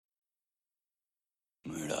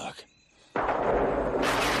Murdoch.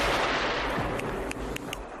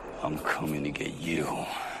 I'm coming to get you.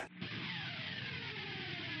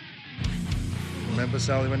 Remember,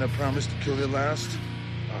 Sally, when I promised to kill you last?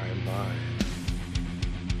 I lied.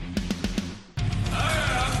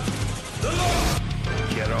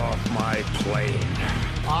 Get off my plane.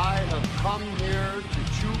 I have come here to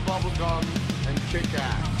chew bubblegum and kick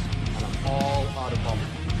ass, and I'm all out of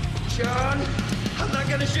bubblegum. John, I'm not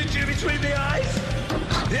gonna shoot you between the eyes.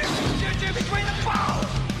 Shoot you between the balls.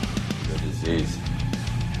 The disease.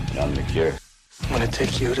 And I'm the cure. I'm gonna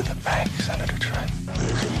take you to the bank, Senator Trent.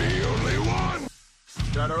 There can be only one.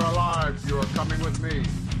 Dead or alive, you are coming with me.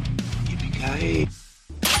 Yippee-ki-yay.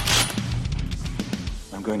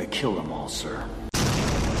 I'm going to kill them all, sir.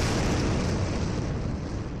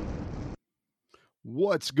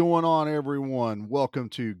 What's going on, everyone? Welcome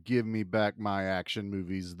to Give Me Back My Action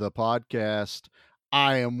Movies, the podcast.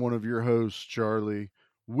 I am one of your hosts, Charlie.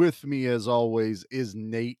 With me, as always, is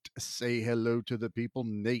Nate. Say hello to the people,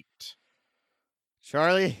 Nate.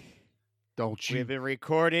 Charlie, Don't you? we've been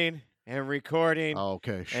recording and recording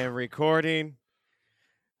Okay. and recording.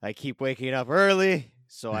 I keep waking up early,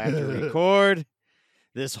 so I have to record.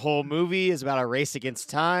 This whole movie is about a race against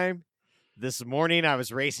time. This morning, I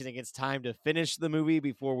was racing against time to finish the movie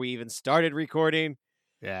before we even started recording.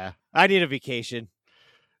 Yeah. I need a vacation.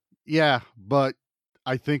 Yeah, but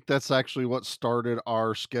I think that's actually what started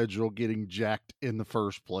our schedule getting jacked in the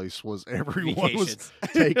first place, was everyone was Vacations.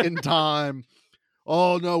 taking time.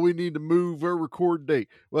 Oh, no, we need to move our record date.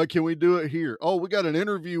 Well, can we do it here? Oh, we got an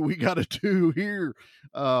interview we got to do here.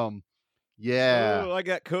 Yeah. Oh, I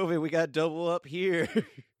got COVID. We got double up here.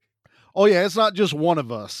 Oh, yeah, it's not just one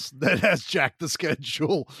of us that has jacked the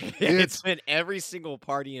schedule. It's been every single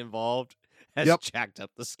party involved has Yep. jacked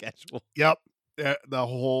up the schedule. Yep. The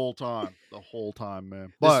whole time. The whole time, man.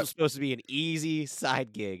 This But was supposed to be an easy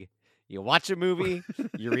side gig. You watch a movie,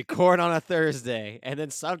 you record on a Thursday, and then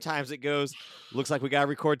sometimes it goes, looks like we got to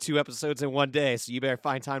record 2 episodes in one day, so you better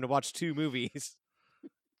find time to watch 2 movies.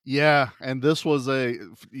 yeah, and this was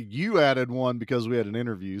you added one because we had an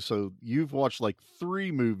interview. So you've watched like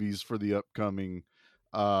 3 movies for the upcoming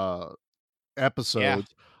episodes.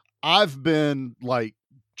 I've been like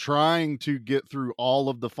trying to get through all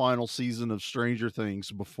of the final season of Stranger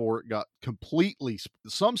Things before it got completely,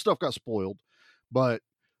 some stuff got spoiled, but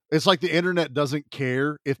it's like the internet doesn't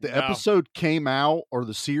care if the No. episode came out or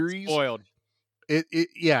the series. Spoiled.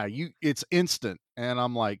 It's instant. And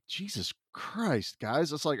I'm like, Jesus Christ,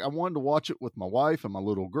 guys. It's like I wanted to watch it with my wife and my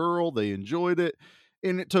little girl. They enjoyed it.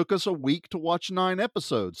 And it took us a week to watch 9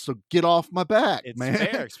 episodes. So get off my back, It's man.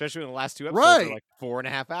 fair, especially when the last 2 episodes Right. are like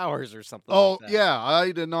 4.5 hours or something Oh, like that. yeah.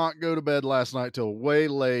 I did not go to bed last night till way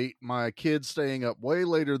late. My kids staying up way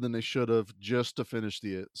later than they should have just to finish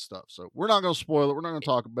the stuff. So we're not going to spoil it. We're not going to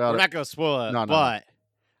talk about We're it. not going to spoil it, No. but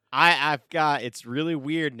it's really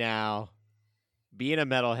weird now being a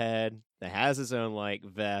metalhead that has his own like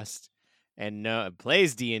vest and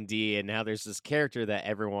plays D&D, and now there's this character that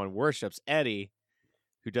everyone worships, Eddie,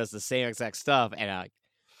 who does the same exact stuff, and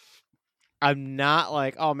I'm not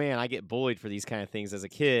like, oh man, I get bullied for these kind of things as a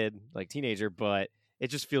kid, like teenager, but it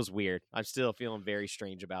just feels weird. I'm still feeling very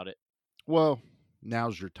strange about it. Well,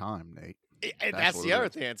 now's your time, Nate. And That's that's what the it other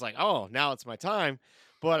is. thing. It's like, oh, now it's my time.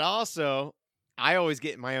 But also, I always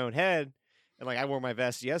get in my own head. And like, I wore my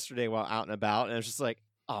vest yesterday while out and about. And it's just like,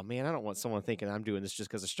 oh man, I don't want someone thinking I'm doing this just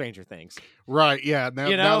because of Stranger Things. Right. Yeah. Now,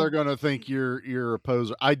 You now know? they're going to think you're a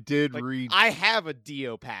poser. I did Like, read. I have a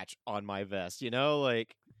Dio patch on my vest,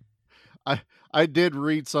 like, I did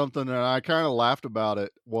read something and I kind of laughed about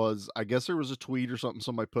it. I guess there was a tweet or something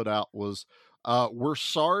somebody put out was, we're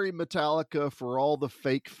sorry, Metallica, for all the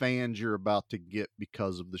fake fans you're about to get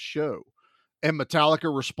because of the show. And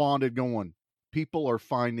Metallica responded going, people are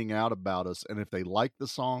finding out about us. And if they like the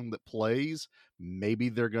song that plays, maybe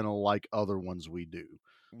they're going to like other ones we do.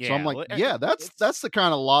 yeah. So I'm like, well, yeah, it's- that's the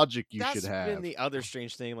kind of logic you that's should have. been the other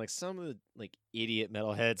strange thing. Like, some of the like idiot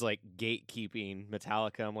metalheads like gatekeeping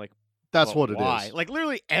Metallica. I'm like, That's but what it why? is. Like,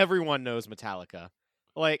 literally everyone knows Metallica.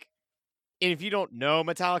 Like, and if you don't know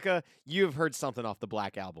Metallica, you have heard something off the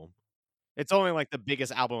Black Album. It's only like the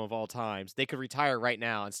biggest album of all times. They could retire right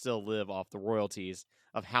now and still live off the royalties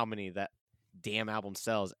of how many that damn album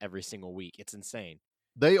sells every single week. It's insane.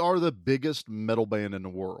 They are the biggest metal band in the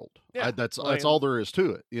world. Yeah, That's like, all there is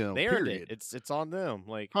to it. They earned period. it. It's on them.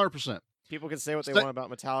 Like, 100%. people can say what they Sta- want about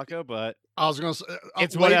Metallica, but I was gonna say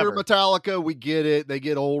It's later whatever. Metallica. We get it. They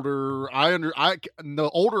get older. The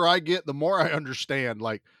older I get, the more I understand.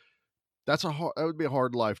 Like that would be a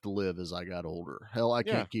hard life to live as I got older. Hell, I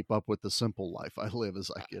Yeah. can't keep up with the simple life I live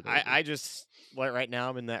as I get older. I just like right now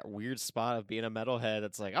I'm in that weird spot of being a metalhead.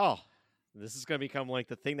 It's like, oh, this is gonna become like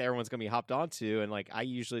the thing that everyone's gonna be hopped onto, and like I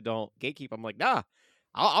usually don't gatekeep. I'm like, nah,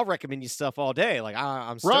 I'll recommend you stuff all day. Like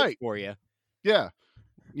I'm stoked Right. for you. Yeah.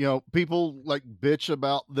 You know, people like bitch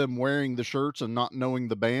about them wearing the shirts and not knowing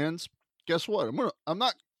the bands. Guess what? I'm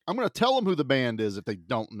gonna tell them who the band is if they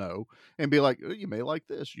don't know, and be like, oh, you may like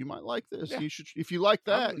this, you might like this. Yeah. You should, if you like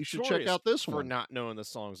that, I'm you should check notorious out this for one. not knowing the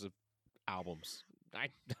songs of albums.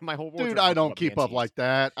 My whole Dude, wardrobe's I nothing don't but keep band up tees. like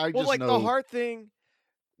that. I Well, just like know. the hard thing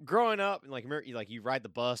growing up, and like you ride the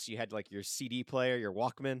bus, you had like your CD player, your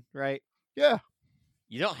Walkman, right? Yeah.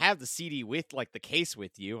 You don't have the CD with like the case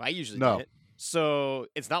with you. I usually No. didn't. So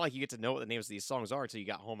it's not like you get to know what the names of these songs are until you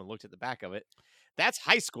got home and looked at the back of it. That's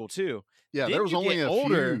high school too. Yeah, Then there was you only get a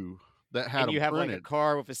older, few that had and them you have like printed. a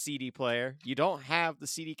car with a CD player. You don't have the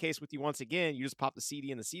CD case with you once again. You just pop the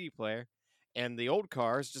CD in the CD player. And the old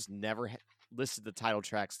cars just never listed the title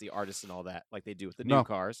tracks, the artists, and all that like they do with the new No.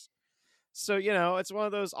 cars. So, you know, it's one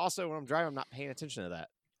of those. Also, when I'm driving, I'm not paying attention to that.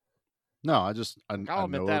 No, I I'll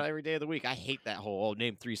admit know that it. every day of the week. I hate that whole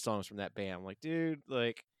name 3 songs from that band. I'm like, dude,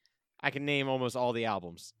 like I can name almost all the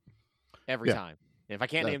albums every Yeah. time. And if I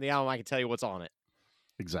can't That- name the album, I can tell you what's on it.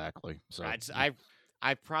 Exactly. So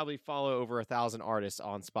I probably follow over 1,000 artists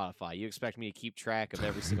on Spotify. You expect me to keep track of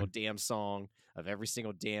every single damn song of every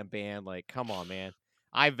single damn band? Like, come on, man.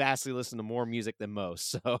 I vastly listen to more music than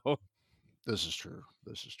most. So this is true.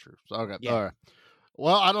 So okay, Yeah. all right.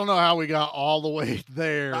 Well, I don't know how we got all the way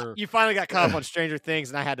there. you finally got caught up on Stranger Things,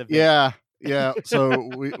 and I had to. Vent. Yeah. So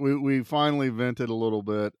we finally vented a little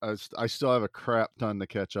bit. I still have a crap ton to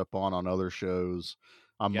catch up on other shows.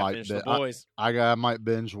 I You gotta might finish The Boys. I might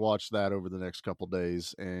binge watch that over the next couple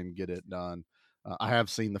days and get it done. I have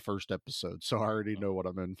seen the first episode, so I already know what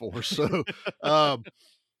I'm in for. So,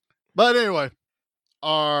 but anyway,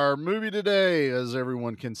 our movie today, as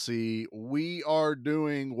everyone can see, we are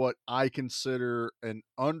doing what I consider an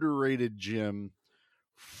underrated gem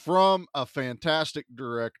from a fantastic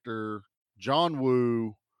director, John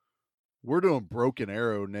Woo. We're doing Broken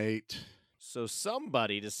Arrow, Nate. So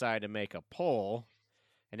somebody decided to make a poll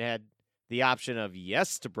and had the option of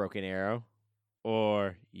yes to Broken Arrow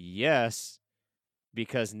or yes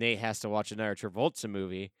because Nate has to watch another Travolta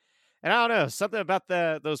movie. And I don't know, something about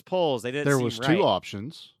those polls, they didn't There seem was right. two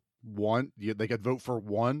options. One, they could vote for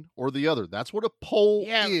one or the other. That's what a poll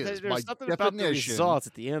Yeah, is. there's By something about the definition. results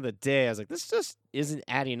at the end of the day. I was like, this just isn't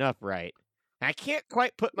adding up right. I can't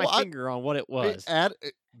quite put my Well, finger on what it was.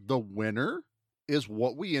 The winner is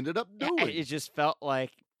what we ended up doing. It just felt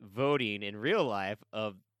like voting in real life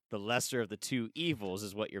of the lesser of the two evils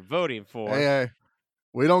is what you're voting for. Hey,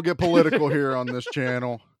 we don't get political here on this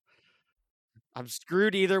channel. I'm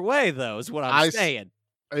screwed either way, though, is what I'm saying.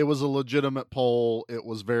 It was a legitimate poll. It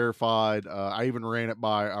was verified. I even ran it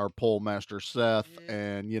by our poll master Seth,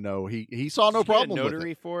 and he saw no Did you get problem a with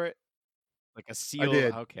notary it. for it, like a seal.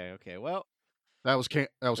 did. Okay. Well, That was the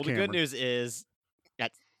Cameron. good news is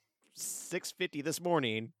at 6:50 this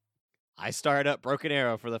morning, I started up Broken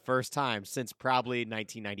Arrow for the first time since probably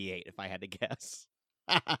 1998, if I had to guess.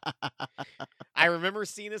 I remember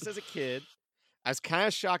seeing this as a kid. I was kind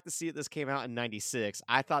of shocked to see that this came out in 96.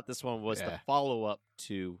 I thought this one was the Yeah. follow-up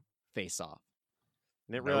to Face Off.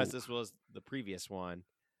 I didn't realize No. this was the previous one.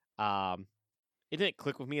 It didn't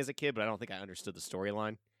click with me as a kid, but I don't think I understood the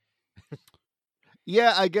storyline.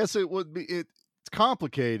 Yeah, I guess it would be. It's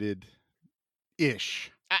complicated,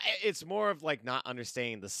 ish. It's more of like not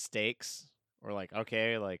understanding the stakes, or like,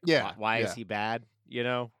 okay, like Yeah, why is yeah. he bad? You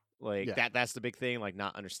know, like Yeah. that's the big thing, like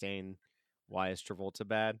not understanding why is Travolta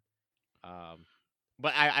bad.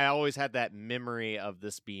 But I always had that memory of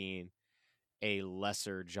this being a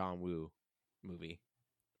lesser John Woo movie.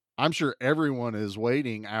 I'm sure everyone is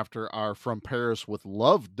waiting after our From Paris with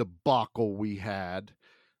Love debacle we had.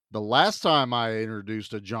 The last time I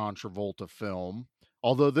introduced a John Travolta film,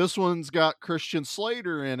 although this one's got Christian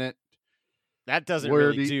Slater in it. That doesn't Where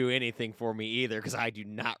really the- do anything for me either, because I do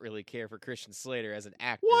not really care for Christian Slater as an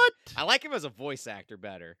actor. What? I like him as a voice actor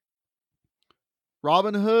better.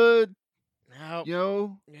 Robin Hood,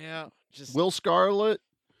 No, yeah, just Will Scarlet,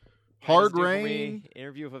 that Hard doesn't do it for me. Rain.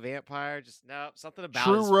 Interview with a Vampire. Just no, something about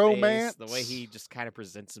True his Romance. face, the way he just kind of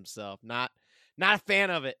presents himself. Not a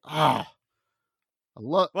fan of it. Ah, I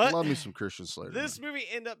love But me some Christian Slater. This movie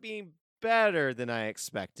ended up being better than I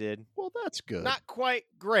expected. Well, that's good. Not quite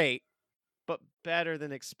great, but better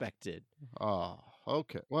than expected. Oh,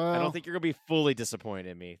 okay. Well, I don't think you're gonna be fully disappointed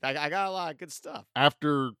in me. I got a lot of good stuff.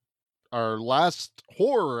 after our last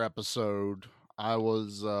horror episode, I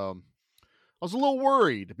was was a little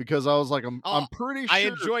worried because I was like, I'm Oh, pretty I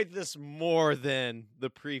sure. enjoyed this more than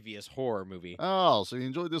the previous horror movie. Oh, so you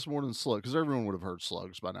enjoyed this more than Slug? Because everyone would have heard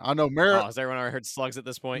Slugs by now. I know Oh, has everyone already heard Slugs at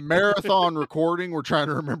this point? marathon recording. We're trying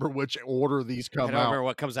to remember which order these I come don't out. remember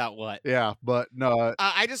what comes out what. Yeah, but no.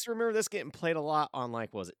 I just remember this getting played a lot on,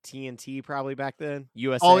 like, was it TNT probably back then?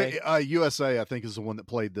 Oh, USA? USA, I think, is the one that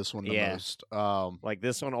played this one the Yeah. most. Like,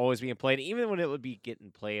 this one always being played, even when it would be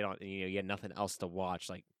getting played on, you had nothing else to watch,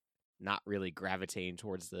 like, not really gravitating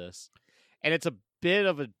towards this. And it's a bit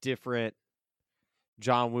of a different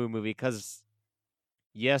John Woo movie because,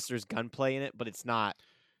 yes, there's gunplay in it, but it's not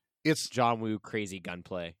It's John Woo crazy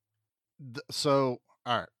gunplay. so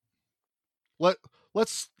all right.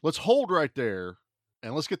 Let's hold right there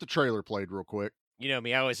and let's get the trailer played real quick. You know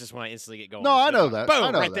me, I always just want to instantly get going. No, I know that. Boom, I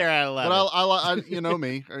know right that. there at 11. But I you know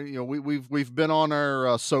me. We've been on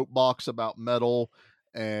our soapbox about metal,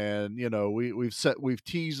 and we've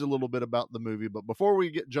teased a little bit about the movie. But before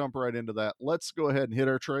we jump right into that, let's go ahead and hit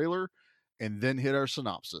our trailer, and then hit our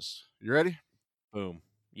synopsis. You ready? Boom.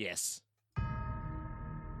 Yes.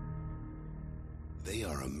 They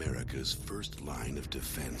are America's first line of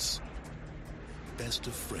defense. Best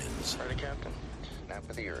of friends. Ready, Captain? Nap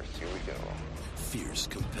of the Earth. Here we go. Fierce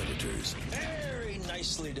competitors. Very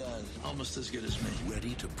nicely done. Almost as good as me.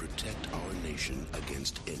 Ready to protect our nation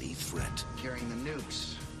against any threat. Carrying the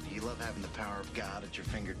nukes. You love having the power of God at your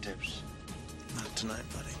fingertips. Not tonight,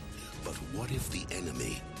 buddy. But what if the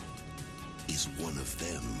enemy is one of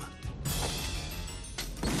them?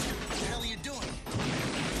 What the hell are you doing?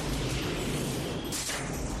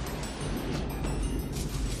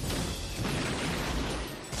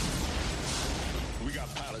 We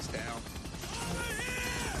got pilots down.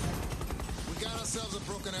 We got ourselves a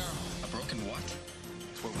broken arrow. A broken what?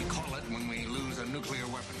 It's what we call it when we lose a nuclear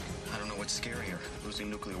weapon. I don't know what's scarier, losing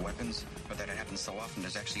nuclear weapons, or that it happens so often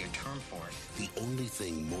there's actually a term for it. The only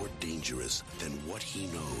thing more dangerous than what he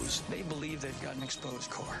knows They believe they've got an exposed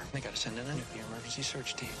core. They got to send in a nuclear emergency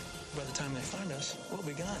search team. By the time they find us, we'll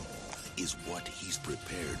be gone. is what he's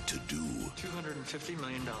prepared to do. $250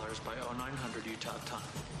 million by 0900 Utah time.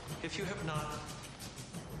 If you have not...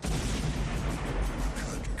 Good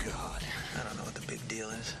God. I don't know what the big deal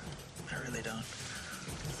is. I really don't.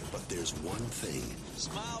 But there's one thing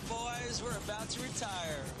Smile, boys. We're about to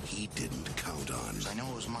retire. he didn't count on. I know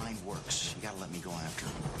his mind works. You gotta let me go after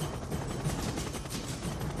him.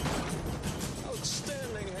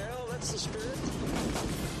 Outstanding, Hal. That's the spirit.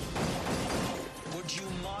 Would you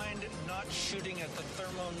mind not shooting at the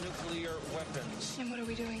thermonuclear weapons? And what are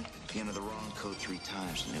we doing? If you enter the wrong code 3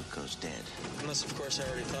 times, the nuke goes dead. Unless, of course, I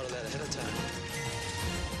already thought of that ahead of time.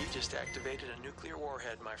 You just activated a nuclear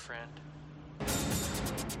warhead, my friend.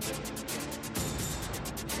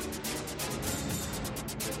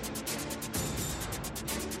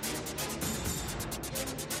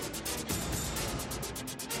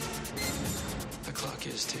 The clock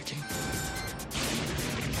is ticking.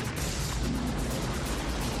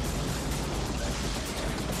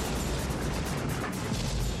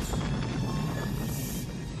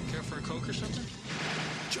 Care for a Coke or something?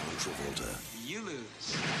 John Travolta, You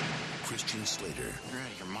lose. Christian Slater, You're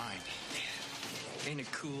out of your mind. Ain't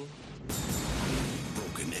it cool?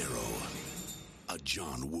 Broken Arrow. A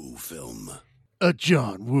John Woo film. A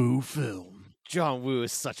John Woo film. John Woo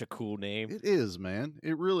is such a cool name. It is, man.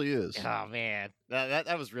 It really is. Oh man,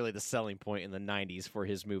 that was really the selling point in the '90s for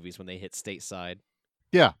his movies when they hit stateside.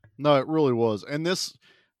 Yeah, no, it really was. And this,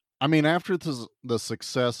 I mean, after the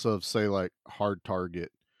success of, say, like Hard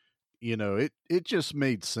Target, it just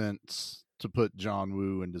made sense to put John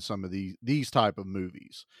Woo into some of these type of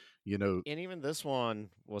movies. And even this one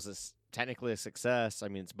was technically a success. I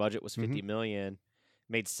mean, its budget was $50 million,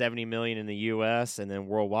 made $70 million in the U.S., and then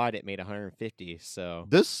worldwide it made $150. So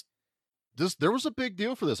this there was a big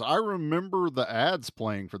deal for this. I remember the ads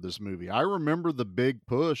playing for this movie. I remember the big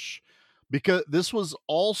push because this was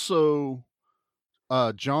also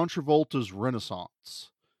John Travolta's renaissance.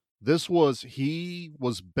 He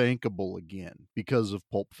was bankable again because of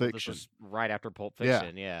Pulp this Fiction. was right after Pulp Yeah.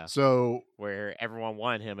 Fiction, yeah. So, Where everyone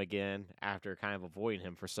wanted him again after kind of avoiding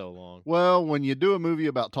him for so long. well, when you do a movie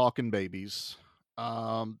about talking babies,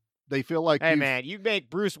 they feel like Hey man, you make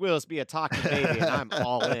Bruce Willis be a talking baby, and I'm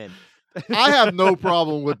all in. I have no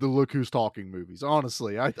problem with the Look Who's Talking movies.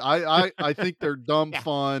 Honestly, I think they're dumb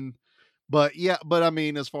fun, but I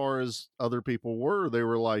mean, as far as other people they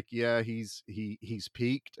were like, yeah, he's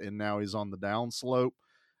peaked and now he's on the downslope.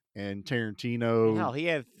 And Tarantino, Hell, he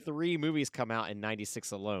had 3 movies come out in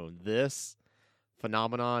 '96 alone. This,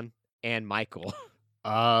 Phenomenon, and Michael.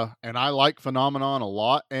 and I like Phenomenon a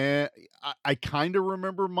lot, and I kind of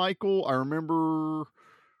remember Michael. I remember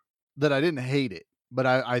that I didn't hate it, but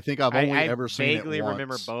I think I've only I ever seen it vaguely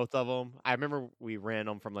remember once. both of them. I remember we rented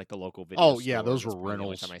them from like the local video Oh store. yeah, those That's were probably the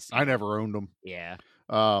only rentals. time I seen I 'em. never owned them. Yeah.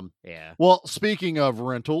 Yeah. Well, speaking of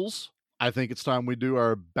rentals, I think it's time we do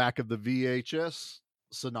our back of the VHS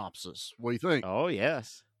synopsis. What do you think? Oh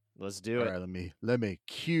yes. Let's do All it. right, let me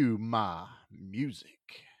cue my music.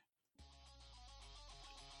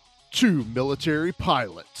 Two military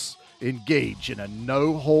pilots engage in a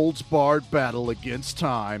no-holds-barred battle against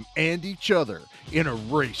time and each other in a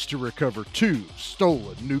race to recover two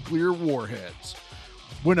stolen nuclear warheads.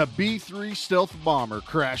 When a B-3 stealth bomber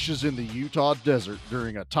crashes in the Utah desert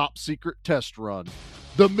during a top-secret test run,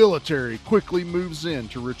 the military quickly moves in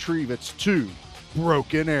to retrieve its two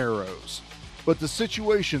broken arrows. But the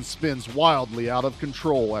situation spins wildly out of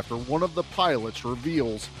control after one of the pilots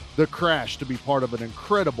reveals the crash to be part of an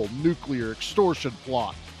incredible nuclear extortion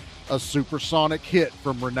plot. A supersonic hit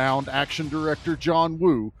from renowned action director John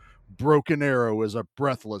Woo, Broken Arrow is a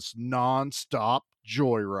breathless, non-stop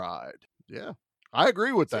joyride. Yeah, I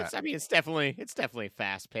agree with that. It's definitely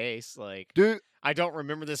fast paced. Like, Dude, I don't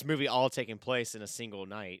remember this movie all taking place in a single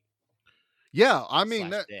night. yeah, I mean,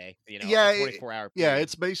 Slash day, you know, yeah, a 24-hour yeah, period.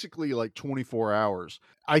 it's basically like 24 hours.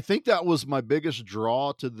 I think that was my biggest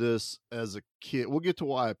draw to this as a kid. We'll get to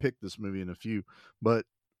why I picked this movie in a few, but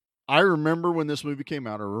I remember when this movie came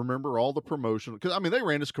out. I remember all the promotion because I mean they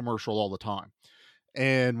ran this commercial all the time,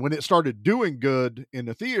 and when it started doing good in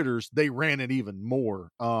the theaters, they ran it even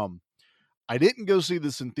more. I didn't go see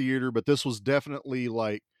this in theater, but this was definitely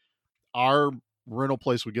like our rental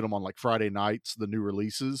place would get them on like Friday nights, the new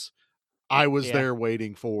releases. I was Yeah. there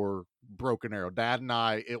waiting for Broken Arrow. Dad and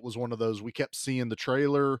I, it was one of those, we kept seeing the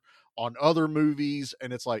trailer on other movies,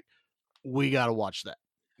 and it's like, we got to watch that.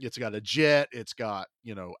 It's got a jet, it's got,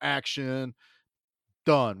 you know, action.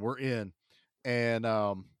 Done. We're in. And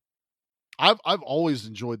I've always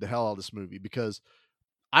enjoyed the hell out of this movie because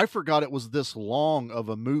I forgot it was this long of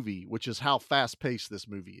a movie, which is how fast paced this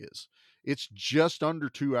movie is. It's just under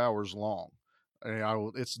 2 hours long. I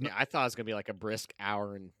thought it was gonna be like a brisk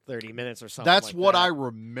hour and 30 minutes or something. That's like what that. I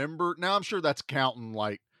remember. Now I'm sure that's counting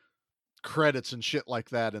like credits and shit like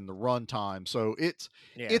that in the runtime. So it's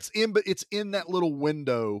in that little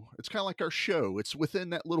window. It's kind of like our show. It's within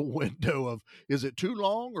that little window of is it too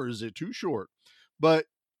long or is it too short? But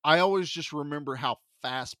I always just remember how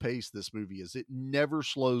fast paced this movie is. It never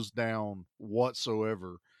slows down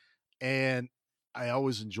whatsoever. And I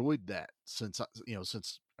always enjoyed that since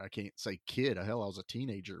I can't say kid. Hell, I was a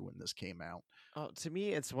teenager when this came out. Oh, to me,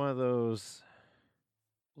 it's one of those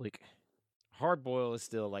like Hard Boil is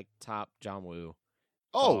still like top John Woo.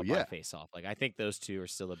 Oh yeah, Face Off. Like I think those two are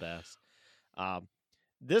still the best.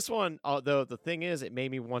 This one, although the thing is, it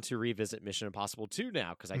made me want to revisit Mission Impossible 2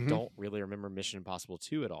 now because I don't really remember Mission Impossible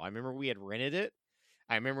 2 at all. I remember we had rented it.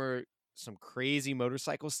 I remember some crazy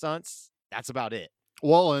motorcycle stunts. That's about it.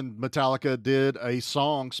 Well, and Metallica did a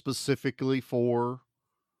song specifically for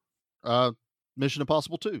Mission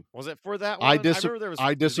Impossible 2. Was it for that one? I remember there was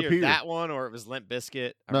Disappear. Either that one or it was Limp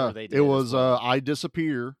Bizkit. No, they did it was well. I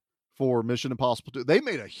Disappear for Mission Impossible 2. They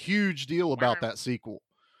made a huge deal about that sequel.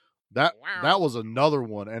 That was another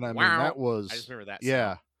one, and I mean that was I just remember that.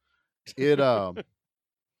 Yeah, it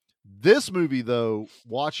this movie though,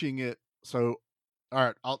 watching it. So, all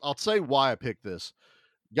right, I'll say why I picked this.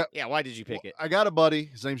 Yeah, why did you pick it? I got a buddy.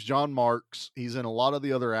 His name's John Marks. He's in a lot of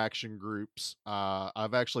the other action groups.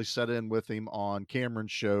 I've actually sat in with him on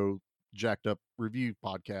Cameron's show, Jacked Up Review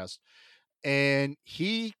podcast, and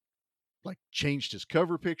he like changed his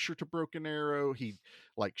cover picture to Broken Arrow. He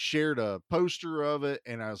like shared a poster of it,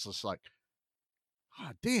 and I was just like,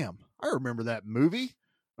 "Ah, damn, I remember that movie."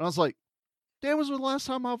 And I was like, "Damn, was the last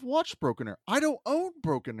time I've watched Broken Arrow? I don't own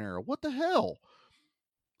Broken Arrow. What the hell?"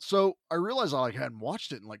 So I realized I hadn't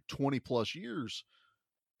watched it in like 20 plus years,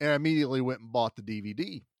 and I immediately went and bought the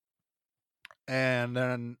DVD. And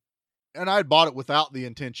I bought it without the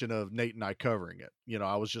intention of Nate and I covering it. You know,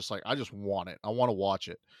 I was just like, I just want it. I want to watch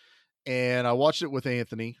it. And I watched it with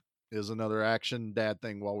Anthony, is another action dad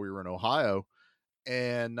thing while we were in Ohio.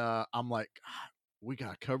 And I'm like, we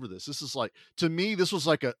got to cover this. This is like, to me, this was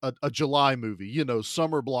like a July movie, you know,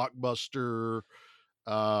 summer blockbuster.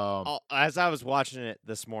 As I was watching it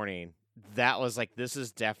this morning, that was like, this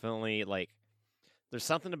is definitely like, there's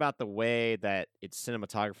something about the way that its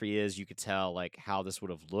cinematography is. You could tell like how this would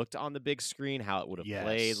have looked on the big screen, how it would have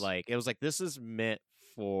played. Like it was like, this is meant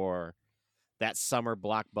for that summer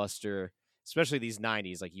blockbuster, especially these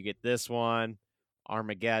 90s. Like you get this one,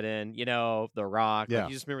 Armageddon, you know, The Rock. Yeah. Like,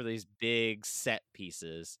 you just remember these big set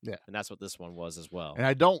pieces. Yeah. And that's what this one was as well. And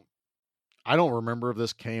I don't remember if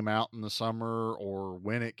this came out in the summer or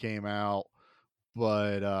when it came out,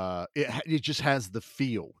 but it just has the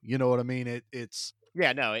feel. You know what I mean? It's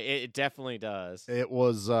Yeah, no, it definitely does. it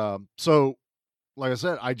was so like I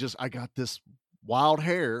said, I got this wild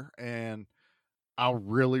hair and I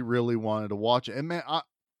really, really wanted to watch it. And man,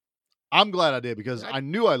 I'm glad I did because I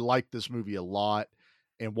knew I liked this movie a lot.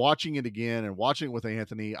 And watching it again and watching it with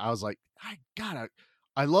Anthony, I was like,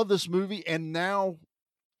 I love this movie. And now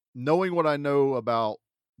knowing what I know about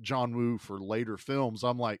John Woo for later films,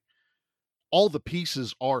 I'm like, all the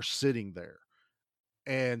pieces are sitting there.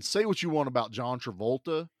 And say what you want about John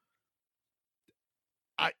Travolta,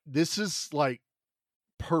 this is like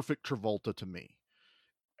perfect Travolta to me.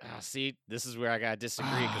 See, this is where I gotta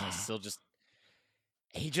disagree because I still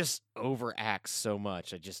he just overacts so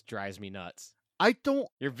much. It just drives me nuts.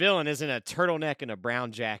 Your villain isn't a turtleneck and a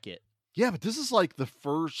brown jacket. Yeah, but this is like the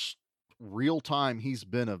first real time he's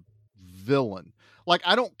been a villain. Like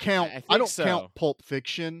I don't count count Pulp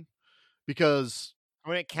Fiction because I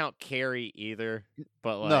wouldn't count Carrie either.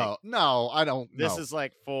 But like no, I don't. This is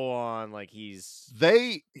like full on like he's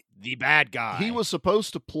the bad guy. He was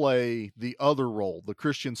supposed to play the other role, the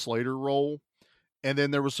Christian Slater role, and then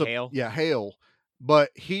there was Hale. Yeah, Hale.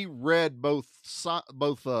 But he read both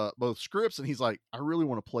scripts, and he's like, I really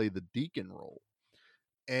want to play the Deacon role.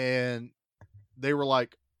 And they were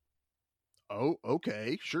like, oh,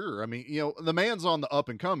 okay, sure. I mean, you know, the man's on the up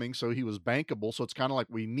and coming, so he was bankable. So it's kind of like,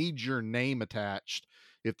 we need your name attached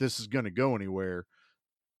if this is going to go anywhere.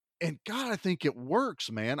 And God, I think it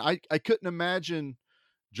works, man. I couldn't imagine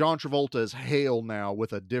John Travolta as Hale now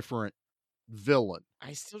with a different villain.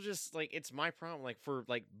 I still just like, it's my problem. Like for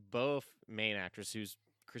like both main actors, who's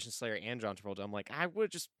Christian Slater and John Travolta, I'm like, I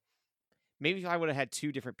would just maybe if I would have had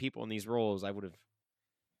two different people in these roles,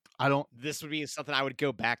 this would be something I would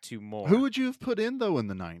go back to more. Who would you have put in though in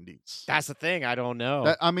the 90s? That's the thing. I don't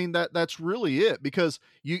know. That's really it, because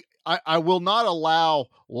I will not allow,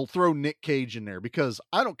 we'll throw Nick Cage in there because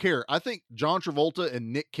I don't care. I think John Travolta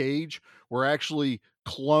and Nick Cage were actually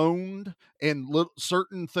cloned and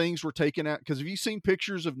certain things were taken out. Because have you seen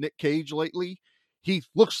pictures of Nick Cage lately? He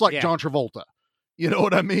looks like John Travolta. You know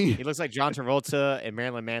what I mean? He looks like John Travolta and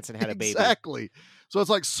Marilyn Manson had a baby. Exactly. So it's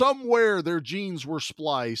like somewhere their genes were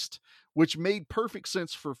spliced, which made perfect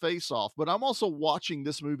sense for Face Off. But I'm also watching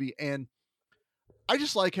this movie and I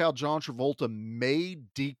just like how John Travolta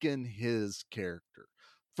made Deacon his character.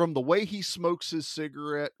 From the way he smokes his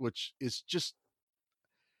cigarette, which is just,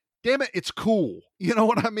 damn it, it's cool. You know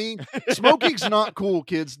what I mean? Smoking's not cool,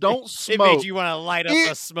 kids. Don't smoke. It made you want to light up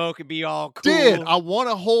a smoke and be all cool. I want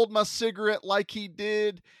to hold my cigarette like he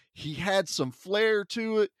did. He had some flair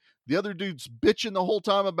to it. The other dude's bitching the whole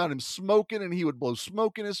time about him smoking, and he would blow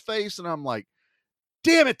smoke in his face. And I'm like,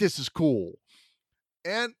 damn it, this is cool.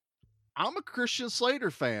 And I'm a Christian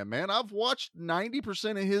Slater fan, man. I've watched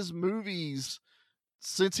 90% of his movies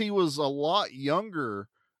since he was a lot younger.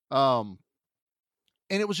 And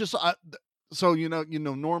it was just, so, you know,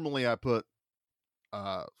 normally I put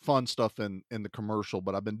fun stuff in the commercial,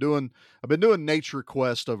 but I've been doing Nature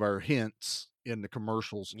Quest of our hints in the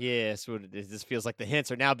commercials. Yeah, so this feels like the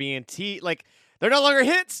hints are now being like they're no longer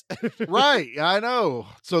hints. Right, I know.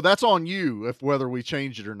 So that's on you whether we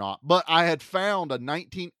change it or not. But I had found a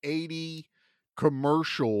 1980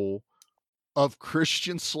 commercial of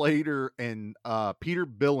Christian Slater and Peter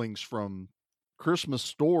Billings from Christmas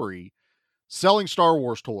Story selling Star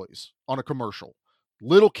Wars toys on a commercial.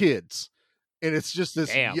 Little kids. And it's just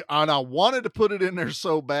this, and I wanted to put it in there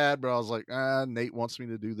so bad, but I was like, Nate wants me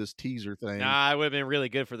to do this teaser thing. Nah, it would have been really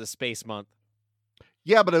good for the Space Month.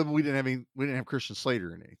 Yeah, but we didn't have Christian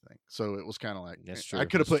Slater in anything, so it was kind of like, that's true. I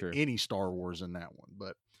could have put any Star Wars in that one,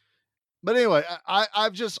 but anyway,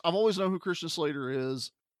 I've always known who Christian Slater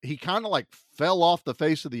is. He kind of like fell off the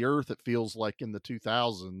face of the earth, it feels like, in the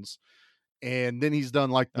 2000s, and then he's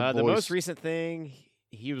done like the most recent thing.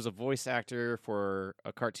 He was a voice actor for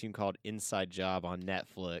a cartoon called Inside Job on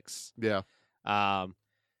Netflix. Yeah.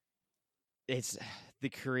 It's the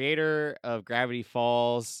creator of Gravity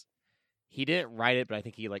Falls. He didn't write it, but I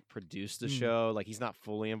think he like produced the show. Like he's not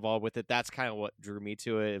fully involved with it. That's kind of what drew me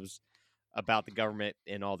to it. It was about the government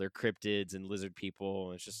and all their cryptids and lizard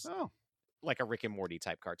people. It's just like a Rick and Morty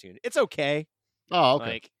type cartoon. It's okay. Oh, okay.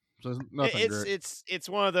 Like, so nothing great. It's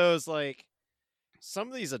one of those like, some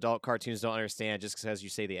of these adult cartoons don't understand just because you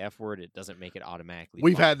say the F word, it doesn't make it automatically.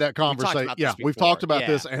 We've had that conversation. We've talked about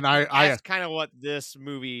this, and that's kind of what this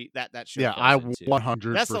movie that show. Yeah, I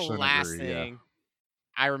 100%. That's the last agree, thing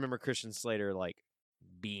I remember Christian Slater like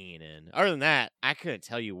being in. Other than that, I couldn't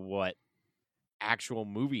tell you what actual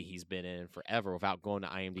movie he's been in forever without going to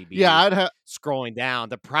IMDb. Yeah, I'd have scrolling down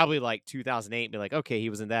to probably like 2008 and be like, okay, he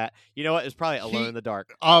was in that. You know what? It was probably Alone in the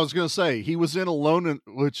Dark. I was gonna say he was in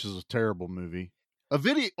which is a terrible movie. A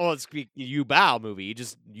video. Well, it's You Bow movie.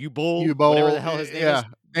 You Bull, U-Bowl, whatever the hell his name is.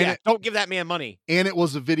 And Don't give that man money. And it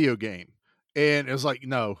was a video game, and it was like,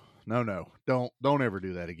 no, don't ever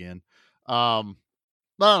do that again. I don't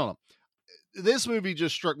know. This movie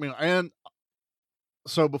just struck me, and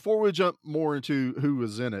so before we jump more into who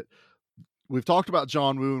was in it, we've talked about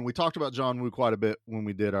John Woo, and we talked about John Woo quite a bit when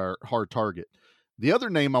we did our Hard Target. The other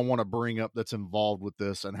name I want to bring up that's involved with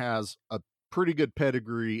this and has a pretty good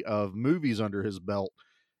pedigree of movies under his belt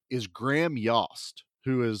is Graham Yost,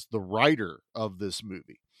 who is the writer of this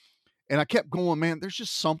movie. And I kept going, man, there's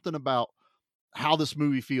just something about how this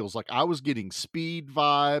movie feels. Like I was getting Speed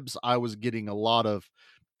vibes. I was getting a lot of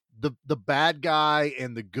the bad guy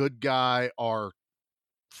and the good guy are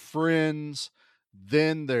friends.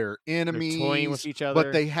 Then they're enemies. They're toying with each other.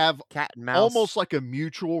 But they have cat and mouse. Almost like a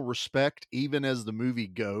mutual respect, even as the movie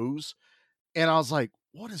goes. And I was like,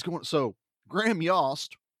 what is going on? So Graham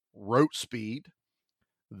Yost wrote Speed.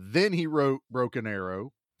 Then he wrote Broken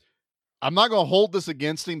Arrow. I'm not going to hold this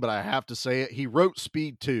against him, but I have to say it. He wrote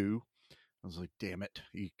Speed 2. I was like, damn it.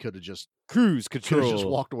 He could have just Cruise Control. Could have just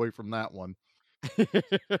walked away from that one.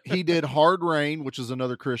 He did Hard Rain, which is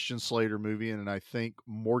another Christian Slater movie, and I think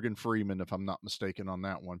Morgan Freeman, if I'm not mistaken, on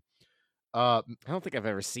that one. I don't think I've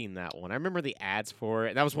ever seen that one. I remember the ads for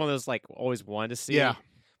it. That was one of those like always wanted to see. Yeah.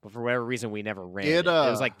 But for whatever reason, we never ran it. It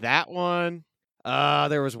was like that one.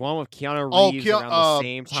 There was one with Keanu Reeves around the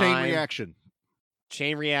same time.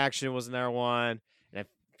 Chain Reaction was another one. And I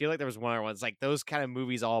feel like there was one other one. It's like those kind of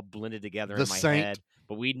movies all blended together in my head.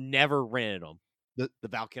 But we never rented them. The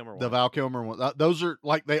Val Kilmer one. The Val Kilmer one. Those are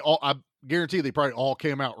like they all, I guarantee they probably all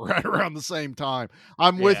came out right around the same time.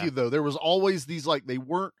 I'm with you though. There was always these like, they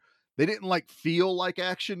didn't like feel like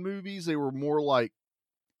action movies. They were more like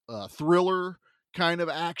thriller kind of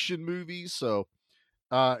action movies. So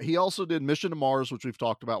he also did Mission to Mars, which we've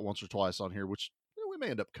talked about once or twice on here, which we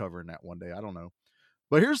may end up covering that one day. I don't know.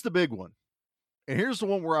 But here's the big one. And here's the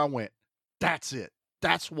one where I went, that's it.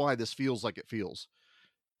 That's why this feels like it feels.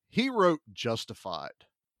 He wrote Justified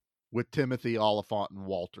with Timothy Olyphant and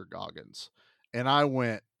Walter Goggins. And I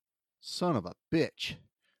went, son of a bitch.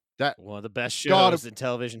 That one of the best shows in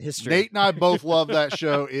television history. Nate and I both love that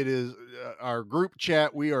show. It is our group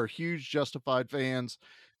chat. We are huge Justified fans.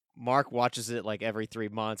 Mark watches it like every 3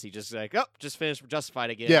 months. He just like, just finished Justified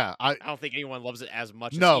again. Yeah, I don't think anyone loves it as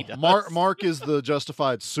much as he does. Mark is the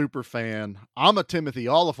Justified super fan. I'm a Timothy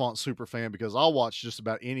Olyphant super fan because I'll watch just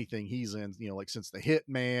about anything he's in, like since The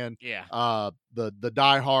Hitman. Yeah. The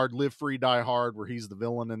Die Hard, Live Free, Die Hard, where he's the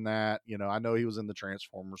villain in that. I know he was in the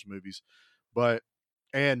Transformers movies.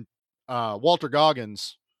 And Walter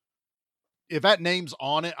Goggins, if that name's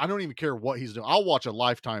on it, I don't even care what he's doing. I'll watch a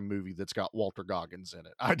Lifetime movie that's got Walter Goggins in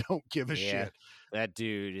it. I don't give a shit. That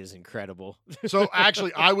dude is incredible. So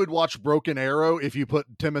actually, I would watch Broken Arrow if you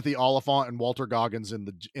put Timothy Olyphant and Walter Goggins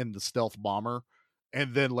in the stealth bomber,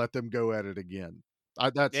 and then let them go at it again.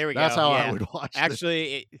 That's how I would watch.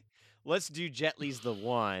 Actually, let's do Jet Li's The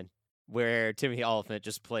One, where Timothy Olyphant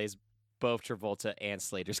just plays both Travolta and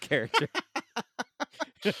Slater's character.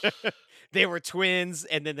 They were twins,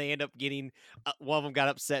 and then they end up getting one of them got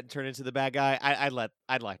upset and turned into the bad guy. I'd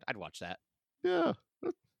watch that. Yeah,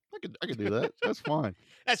 I could do that. That's fine.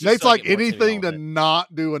 Nate's like anything to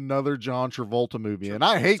not do another John Travolta movie, and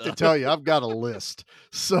I hate to tell you, I've got a list.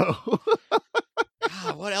 So,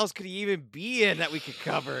 what else could he even be in that we could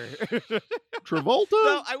cover? Travolta?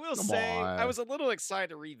 No, I will say I was a little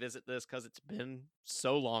excited to revisit this because it's been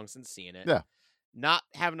so long since seeing it. Yeah. Not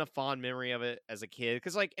having a fond memory of it as a kid.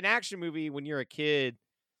 Because, like, an action movie, when you're a kid,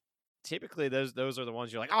 typically those are the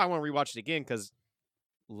ones you're like, oh, I want to rewatch it again because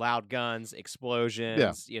loud guns,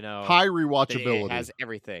 explosions, high rewatchability. It has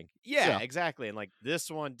everything. Yeah, exactly. And, like,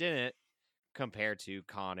 this one didn't compared to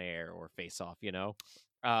Con Air or Face Off,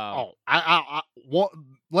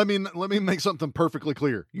 let me make something perfectly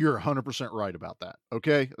clear. You're 100% right about that.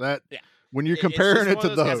 Okay? When you're comparing it to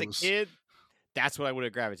those. As a kid, that's what I would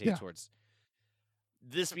have gravitated towards.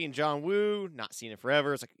 This being John Woo, not seen it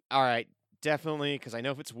forever. It's like, all right, definitely, because I know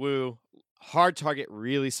if it's Woo, Hard Target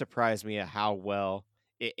really surprised me at how well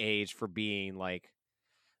it aged for being like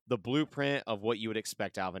the blueprint of what you would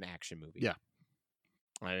expect out of an action movie. Yeah.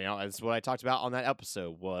 That's what I talked about on that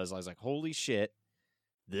episode I was like, holy shit,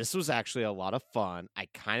 this was actually a lot of fun. I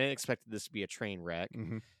kind of expected this to be a train wreck.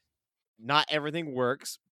 Mm-hmm. Not everything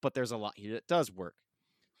works, but there's a lot here that does work.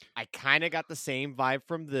 I kind of got the same vibe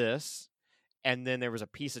from this. And then there was a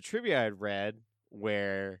piece of trivia I'd read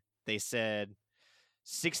where they said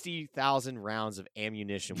 60,000 rounds of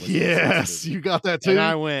ammunition was used in this Yes, movie. you got that too. And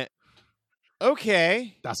I went,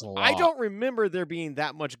 okay. That's a lot. I don't remember there being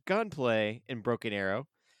that much gunplay in Broken Arrow.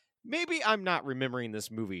 Maybe I'm not remembering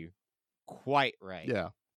this movie quite right. Yeah.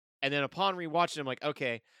 And then upon rewatching, I'm like,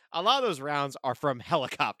 okay, a lot of those rounds are from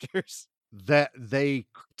helicopters. That they,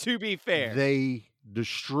 To be fair, they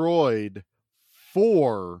destroyed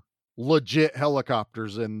 4 legit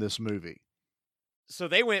helicopters in this movie. so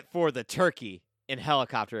they went for the turkey in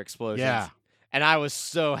helicopter explosions. Yeah. And I was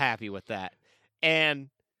so happy with that. And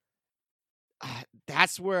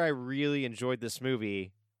that's where I really enjoyed this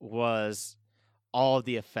movie, was all of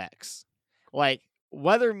the effects. Like,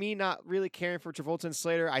 whether me not really caring for Travolta and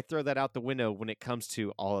Slater, I throw that out the window when it comes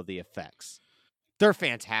to all of the effects. They're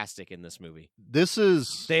fantastic in this movie.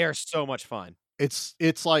 They are so much fun.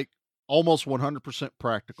 It's like almost 100%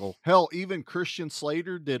 practical. Hell, even Christian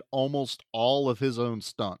Slater did almost all of his own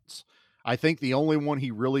stunts. I think the only one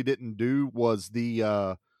he really didn't do was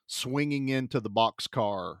the swinging into the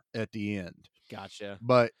boxcar at the end. Gotcha.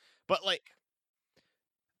 But like,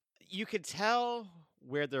 you could tell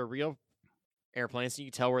where they're real airplanes. You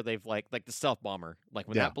can tell where they've like the stealth bomber. Like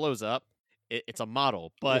when that blows up, it's a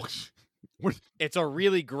model, but it's a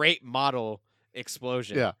really great model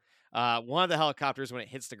explosion. Yeah. One of the helicopters, when it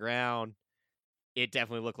hits the ground, it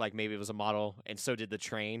definitely looked like maybe it was a model, and so did the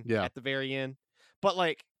train at the very end. But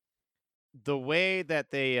like the way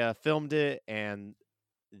that they filmed it and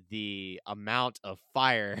the amount of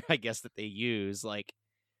fire, I guess, that they use, like,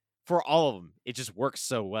 for all of them, it just works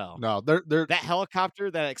so well. No, they're that helicopter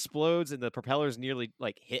that explodes and the propellers nearly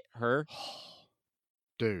like hit her.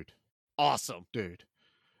 Dude. Awesome. Dude.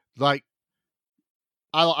 Like,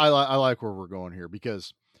 I like where we're going here,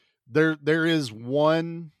 because there is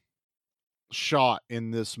one shot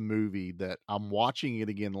in this movie that I'm watching it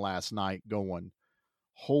again last night going,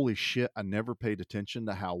 holy shit, I never paid attention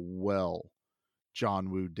to how well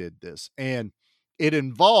John Woo did this. And it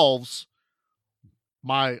involves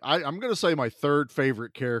I'm going to say my third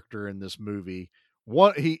favorite character in this movie.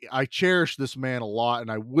 I cherish this man a lot,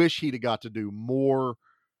 and I wish he'd have got to do more.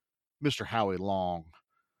 Mr. Howie Long.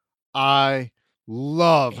 I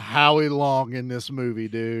love Howie Long in this movie,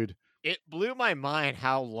 dude. It blew my mind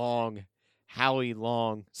how long Howie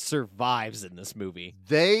Long survives in this movie.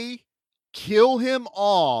 They kill him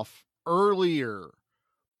off earlier,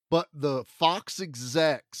 but the Fox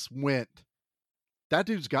execs went, that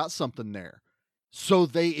dude's got something there. So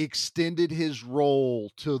they extended his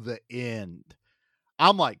role to the end.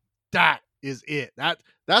 I'm like, that is it.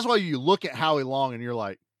 That's why you look at Howie Long and you're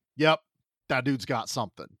like, yep, that dude's got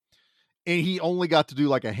something. And he only got to do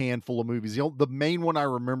like a handful of movies. The main one I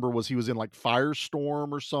remember was he was in like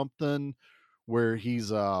Firestorm or something, where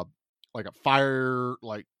he's like a fire,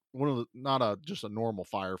 like one of the, not just a normal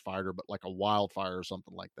firefighter, but like a wildfire or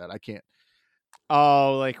something like that. I can't.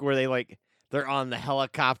 Oh, like where they're on the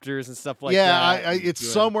helicopters and stuff like that. Yeah, it's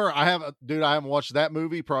somewhere. I haven't watched that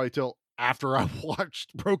movie probably till after I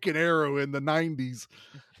watched Broken Arrow in the 90s.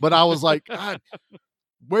 But I was like, God,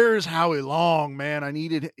 where's Howie Long, man?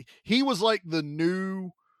 He was like the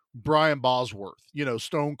new Brian Bosworth,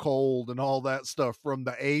 Stone Cold and all that stuff from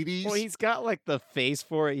the 80s. Well, he's got like the face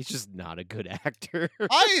for it. He's just not a good actor.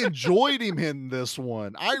 I enjoyed him in this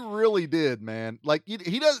one. I really did, man. Like,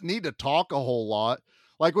 he doesn't need to talk a whole lot.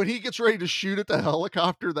 Like when he gets ready to shoot at the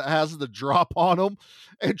helicopter that has the drop on him,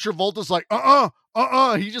 and Travolta's like,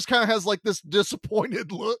 he just kind of has like this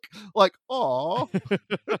disappointed look, like, aw.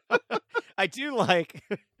 I do like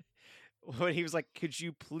when he was like, could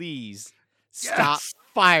you please stop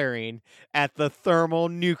firing at the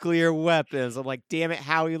thermonuclear weapons? I'm like, damn it,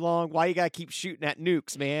 Howie Long, why you gotta keep shooting at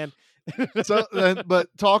nukes, man? But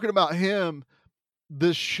talking about him,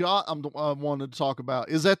 this shot I wanted to talk about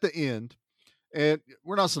is at the end. And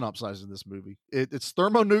we're not synopsizing this movie. It's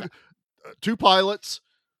thermonuclear. 2 pilots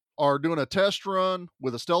are doing a test run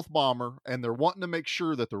with a stealth bomber, and they're wanting to make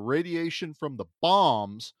sure that the radiation from the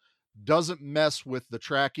bombs doesn't mess with the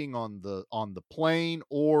tracking on the plane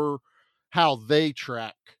or how they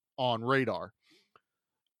track on radar.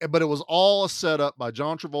 But it was all a setup by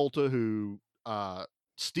John Travolta, who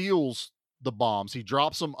steals the bombs. He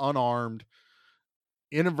drops them unarmed,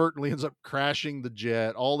 inadvertently ends up crashing the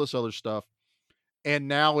jet, all this other stuff. And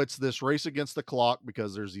now it's this race against the clock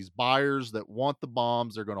because there's these buyers that want the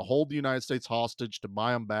bombs. They're going to hold the United States hostage to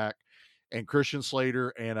buy them back. And Christian Slater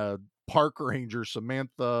and a park ranger,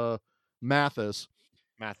 Samantha Mathis.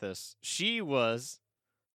 She was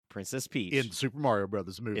Princess Peach in Super Mario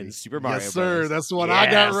Brothers movie. In Super Mario Yes, Brothers. sir. That's what I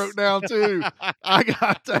got wrote down too. I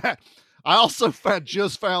got that. I also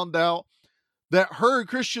just found out that her and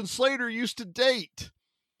Christian Slater used to date.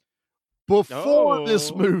 before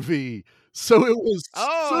this movie. So it was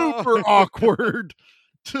super awkward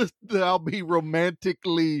to now be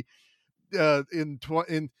romantically they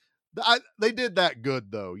did that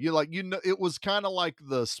good though. It was kind of like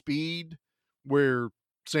the Speed where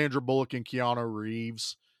Sandra Bullock and Keanu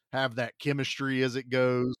Reeves have that chemistry as it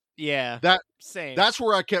goes. Yeah. Same. That's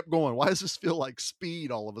where I kept going. Why does this feel like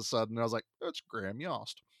Speed all of a sudden? And I was like, that's Graham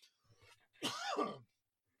Yost.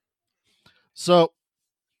 So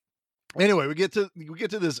anyway, we get to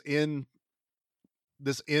this end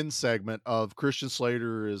segment of Christian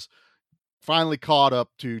Slater is finally caught up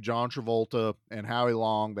to John Travolta and Howie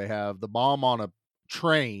Long. They have the bomb on a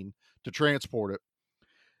train to transport it.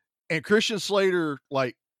 And Christian Slater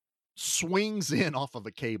like swings in off of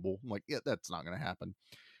a cable. I'm like, yeah, that's not going to happen.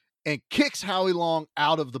 And kicks Howie Long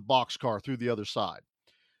out of the boxcar through the other side.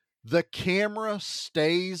 The camera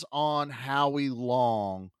stays on Howie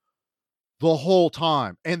Long the whole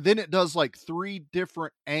time. And then it does like 3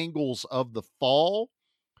 different angles of the fall.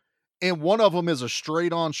 And one of them is a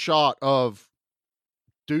straight on shot of,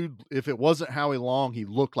 dude, if it wasn't Howie Long, he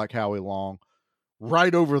looked like Howie Long,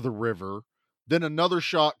 right over the river. Then another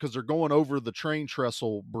shot, because they're going over the train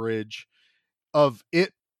trestle bridge, of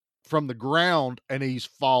it from the ground, and he's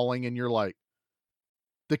falling, and you're like,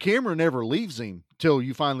 the camera never leaves him till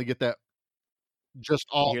you finally get that just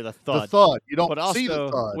off. You hear the thud. You don't see the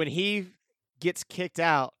thud. When he gets kicked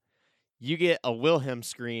out, you get a Wilhelm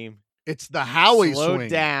scream. It's the Howie slowed swing.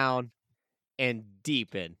 Down and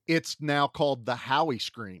deepen. It's now called the Howie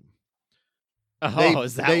scream. Oh,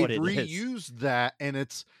 is that what it is? They reused that, and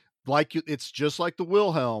it's just like the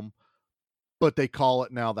Wilhelm, but they call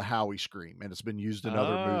it now the Howie scream, and it's been used in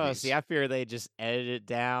other movies. See, I fear they just edited it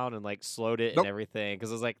down and like slowed it and everything,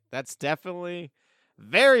 because I was like, that's definitely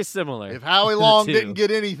very similar. If Howie Long didn't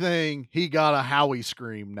get anything, he got a Howie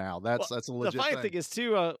scream now. That's a legit The funny thing is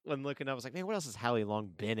too, when looking up, I was like, man, what else has Howie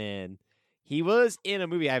Long been in? He was in a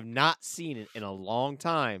movie I've not seen in a long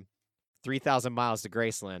time, 3,000 Miles to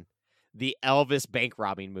Graceland, the Elvis bank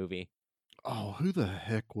robbing movie. Oh, who the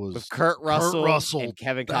heck was with Kurt Russell and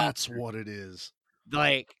Kevin Costner? That's what it is.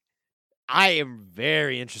 Like, I am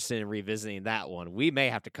very interested in revisiting that one. We may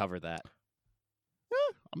have to cover that.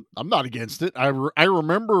 I'm not against it. I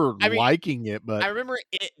remember liking it, but I remember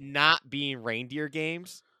it not being Reindeer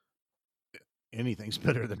Games. Anything's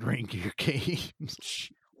better than Reindeer Games.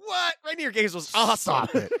 What? Reindeer Games was awesome.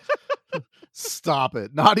 Stop it. Stop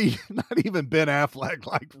it. Not even Ben Affleck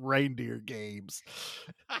like Reindeer Games.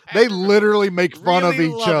 They literally make fun of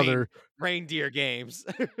each other. Reindeer Games.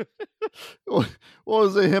 What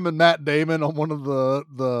was it? Him and Matt Damon on one of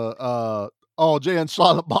the Jay and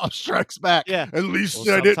Silent Bob Strikes Back. Yeah. At least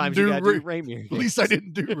I didn't do Reindeer At least I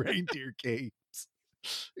didn't do Reindeer Games.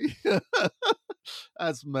 Yeah.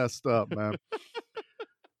 That's messed up, man.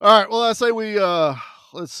 All right. Well, I say we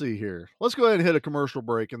let's see here. Let's go ahead and hit a commercial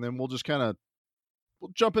break, and then we'll just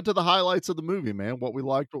we'll jump into the highlights of the movie, man. What we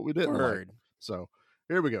liked, what we didn't like. So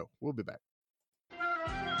here we go. We'll be back.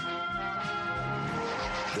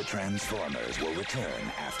 The Transformers will return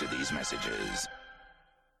after these messages.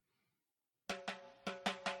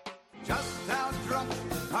 Just how drunk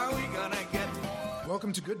are we gonna get?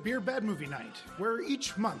 Welcome to Good Beer, Bad Movie Night, where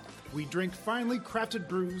each month we drink finely crafted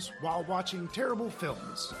brews while watching terrible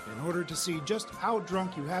films in order to see just how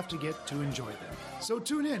drunk you have to get to enjoy them. So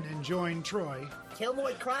tune in and join Troy.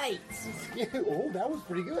 Kilroy Kreitz. Oh, that was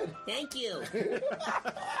pretty good. Thank you.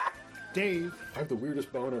 Dave. I have the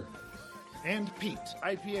weirdest boner. And Pete.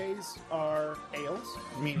 IPAs are ales,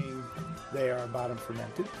 meaning they are bottom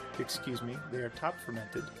fermented. Excuse me, they are top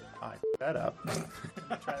fermented. I that up.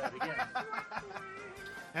 Try that again.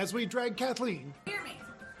 As we drag Kathleen, Hear me.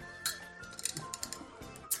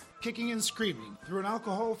 kicking and screaming through an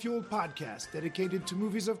alcohol-fueled podcast dedicated to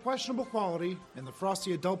movies of questionable quality and the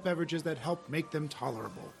frosty adult beverages that help make them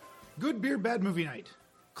tolerable. Good Beer, Bad Movie Night.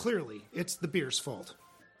 Clearly, it's the beer's fault.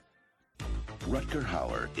 Rutger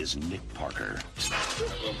Hauer is Nick Parker.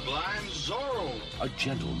 The blind Zorro. A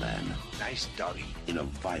gentleman. Nice doggy. In a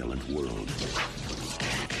violent world.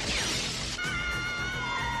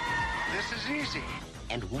 This is easy.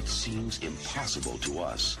 And what seems impossible to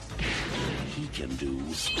us, he can do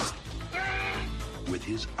with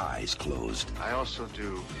his eyes closed. I also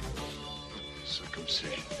do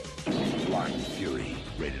circumcision. Blind Fury,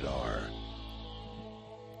 rated R.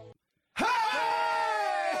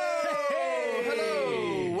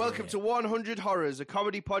 Welcome to 100 Horrors, a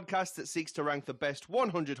comedy podcast that seeks to rank the best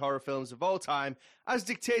 100 horror films of all time, as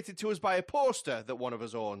dictated to us by a poster that one of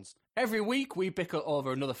us owns. Every week, we bicker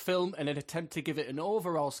over another film in an attempt to give it an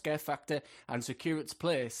overall scare factor and secure its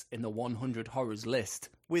place in the 100 Horrors list.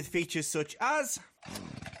 With features such as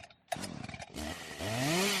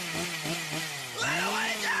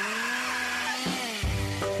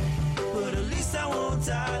But at least I won't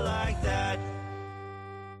die like that.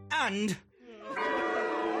 And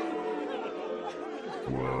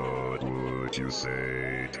What would you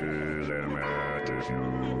say to them at the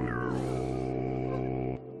funeral?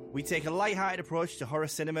 We take a light-hearted approach to horror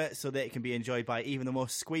cinema so that it can be enjoyed by even the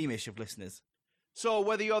most squeamish of listeners. So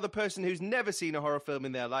whether you're the person who's never seen a horror film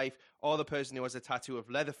in their life or the person who has a tattoo of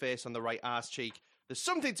Leatherface on the right arse cheek, there's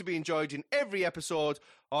something to be enjoyed in every episode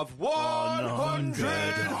of 100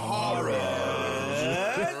 Horrors.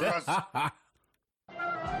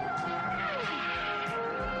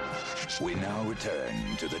 We now return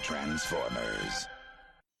to the Transformers.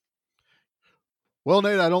 Well,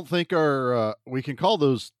 Nate, I don't think we can call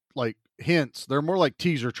those like hints. They're more like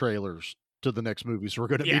teaser trailers to the next movies we're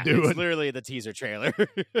going to be doing. It's literally the teaser trailer.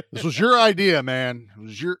 This was your idea, man. It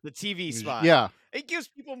was the TV spot. Yeah. It gives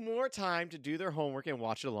people more time to do their homework and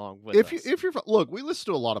watch it along with If us. you're look, we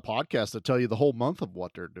listen to a lot of podcasts that tell you the whole month of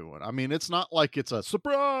what they're doing. I mean, it's not like it's a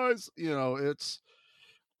surprise. You know,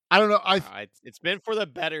 I don't know. It's been for the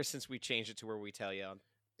better since we changed it to where we tell you.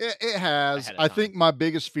 It has. I think my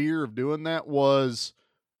biggest fear of doing that was,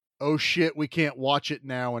 oh shit, we can't watch it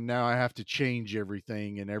now, and now I have to change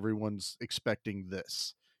everything, and everyone's expecting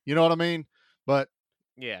this. You know what I mean? But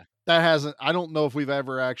yeah, that hasn't. I don't know if we've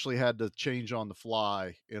ever actually had to change on the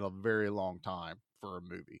fly in a very long time for a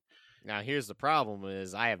movie. Now, here's the problem: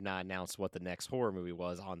 is I have not announced what the next horror movie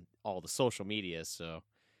was on all the social media. So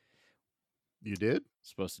you did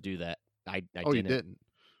supposed to do that. I oh, didn't. You didn't.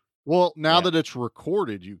 Well, now that it's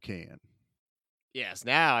recorded, you can. Yes,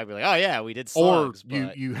 now I'd be like, oh yeah, we did Slugs.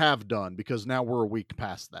 Or you have done, because now we're a week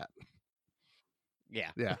past that.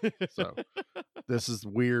 Yeah. Yeah. So this is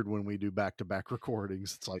weird when we do back-to-back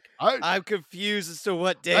recordings. It's like I'm confused as to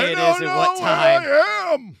what day it is and what time.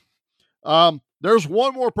 I am. There's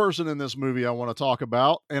one more person in this movie I want to talk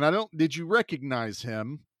about, and did you recognize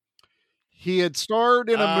him? He had starred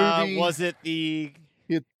in a movie. Was it the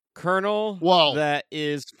Colonel that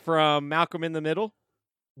is from Malcolm in the Middle?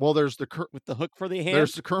 Well, there's with the hook for the hand.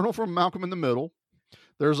 There's the Colonel from Malcolm in the Middle.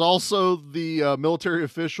 There's also the military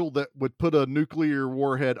official that would put a nuclear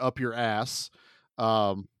warhead up your ass.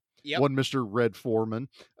 One Mr. Red Foreman.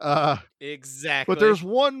 Exactly. But there's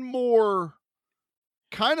one more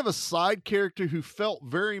kind of a side character who felt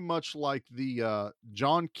very much like the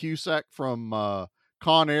John Cusack from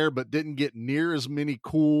Con Air, but didn't get near as many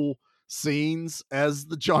cool scenes as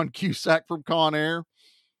the John Cusack from Con Air.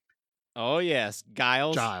 Oh yes,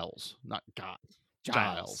 Giles. Not God.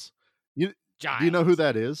 Giles. Do you know who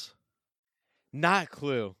that is? Not a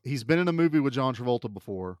clue. He's been in a movie with John Travolta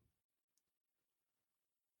before.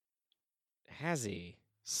 Has he?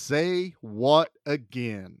 Say what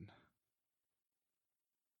again?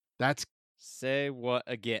 Say what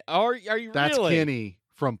again? Oh, are you That's really? Kenny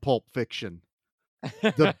from Pulp Fiction.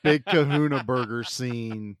 The big Kahuna Burger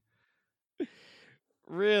scene.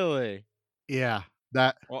 Really? Yeah.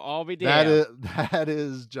 Well, I'll be damned. That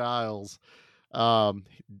is Giles.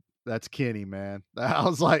 That's Kenny, man. I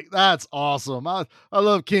was like, that's awesome. I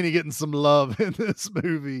love Kenny getting some love in this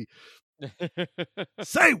movie.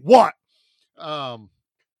 Say what?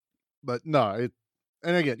 But no,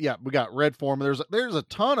 and again, yeah, we got Red Foreman. There's a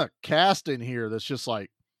ton of cast in here that's just like,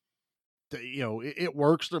 you know, it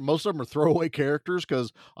works. Most of them are throwaway characters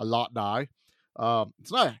because a lot die.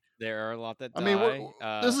 It's not. There are a lot that die. I mean,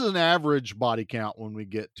 this is an average body count when we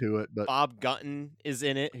get to it. But Bob Gunton is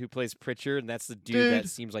in it, who plays Pritchard, and that's the dude that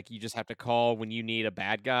seems like you just have to call when you need a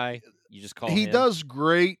bad guy. You just call him. He does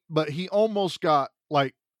great, but he almost got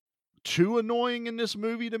like too annoying in this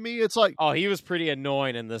movie to me. It's like, oh, he was pretty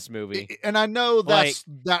annoying in this movie, and I know that's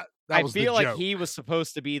that. I was feel the like joke. he was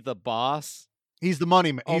supposed to be the boss. He's the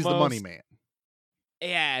money man. He's the money man.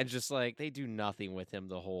 Yeah, and just like they do nothing with him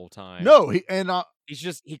the whole time. No, he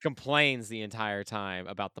complains the entire time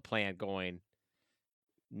about the plan going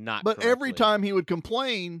not. But correctly. every time he would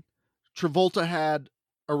complain, Travolta had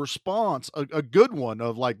a response, a good one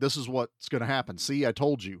of like, "This is what's going to happen. See, I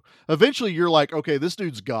told you." Eventually, you're like, "Okay, this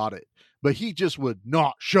dude's got it." But he just would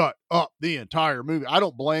not shut up the entire movie. I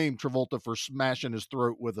don't blame Travolta for smashing his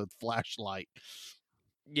throat with a flashlight.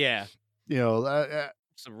 Yeah, you know.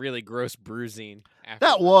 Some really gross bruising.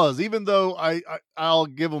 That was, even though I'll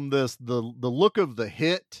give him this, the look of the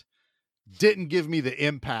hit didn't give me the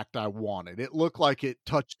impact I wanted. It looked like it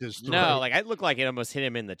touched his throat. No, like it looked like it almost hit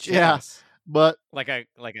him in the chest. Yeah, but like a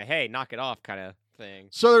hey, knock it off kind of thing.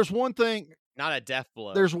 So there's one thing, not a death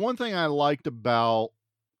blow. There's one thing I liked about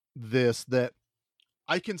this that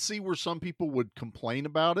I can see where some people would complain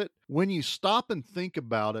about it. When you stop and think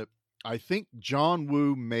about it, I think John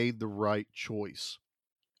Woo made the right choice.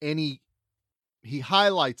 And he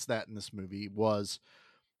highlights that in this movie was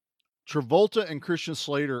Travolta and Christian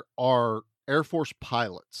Slater are Air Force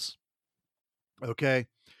pilots. Okay.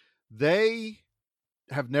 They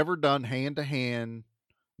have never done hand-to-hand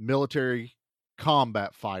military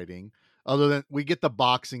combat fighting, other than we get the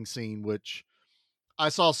boxing scene, which I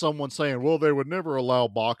saw someone saying, well, they would never allow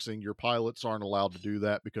boxing. Your pilots aren't allowed to do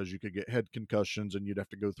that because you could get head concussions and you'd have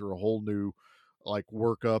to go through a whole new like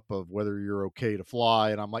workup of whether you're okay to fly.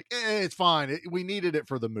 And I'm like, it's fine. We needed it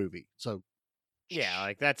for the movie. So yeah,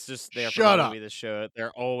 like that's just there for Shut the up. movie to show it.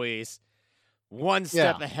 They're always one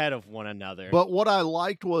step ahead of one another. But what I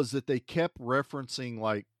liked was that they kept referencing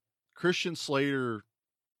like Christian Slater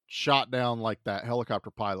shot down like that helicopter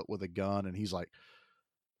pilot with a gun. And he's like,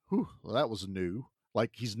 whew, well, that was new.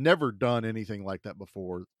 Like he's never done anything like that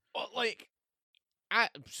before. Well, like, I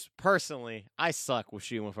personally, I suck with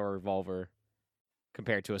shooting with a revolver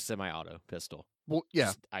compared to a semi-auto pistol. Well, yeah,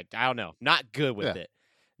 Just, I don't know, not good with it.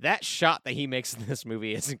 That shot that he makes in this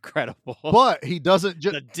movie is incredible. But he doesn't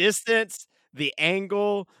just the distance, the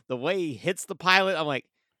angle, the way he hits the pilot. I'm like,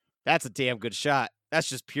 that's a damn good shot. That's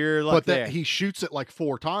just pure luck. But there. he shoots it like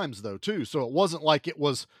 4 times though too, so it wasn't like it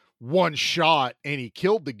was one shot and he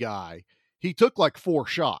killed the guy. He took like 4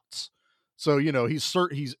 shots. So, you know, he's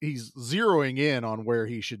zeroing in on where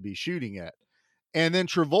he should be shooting at. And then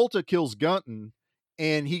Travolta kills Gunton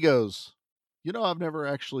and he goes, you know, I've never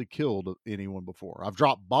actually killed anyone before. I've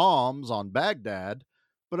dropped bombs on Baghdad,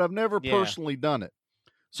 but I've never personally done it.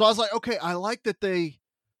 So I was like, okay, I like that they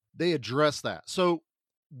address that. So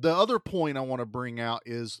the other point I want to bring out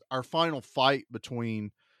is our final fight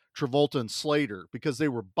between Travolta and Slater, because they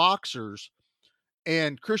were boxers.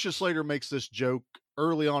 And Christian Slater makes this joke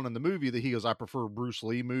early on in the movie that he goes, I prefer Bruce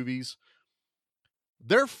Lee movies.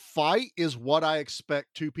 Their fight is what I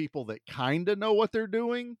expect two people that kind of know what they're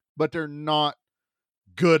doing, but they're not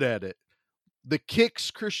good at it. The kicks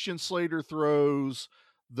Christian Slater throws,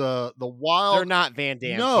 the wild... They're not Van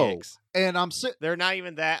Damme kicks. And they're not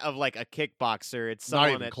even that of like a kickboxer. It's not someone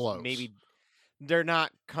even that's close. Maybe they're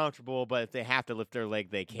not comfortable, but if they have to lift their leg,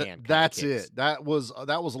 they can. That's it. That was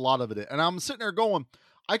a lot of it. And I'm sitting there going,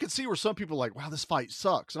 I could see where some people are like, wow, this fight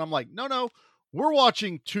sucks. And I'm like, no, we're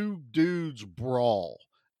watching two dudes brawl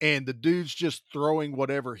and the dude's just throwing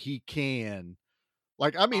whatever he can.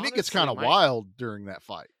 Like, I mean, Honestly, it gets kind of wild during that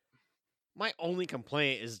fight. My only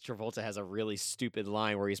complaint is Travolta has a really stupid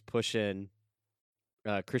line where he's pushing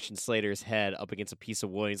Christian Slater's head up against a piece of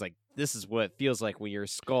wood. He's like, this is what it feels like when your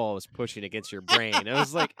skull is pushing against your brain. And I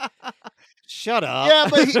was like, shut up. Yeah,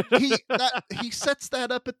 but he sets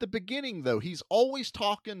that up at the beginning, though. He's always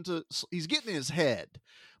he's getting in his head,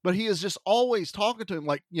 but he is just always talking to him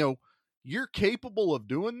like, you know, you're capable of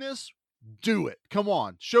doing this. Do it. Come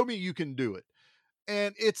on. Show me you can do it.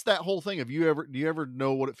 And it's that whole thing of do you ever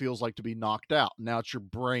know what it feels like to be knocked out? Now it's your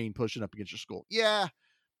brain pushing up against your skull. Yeah,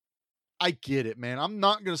 I get it, man. I'm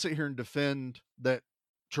not going to sit here and defend that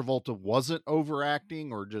Travolta wasn't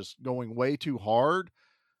overacting or just going way too hard,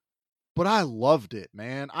 but I loved it,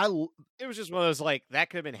 man. It was just one of those, like,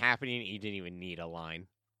 that could have been happening and you didn't even need a line.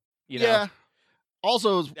 You know? Yeah.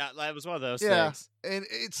 Also, that was one of those things. And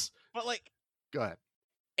it's... But, like... Go ahead.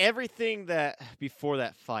 Everything that before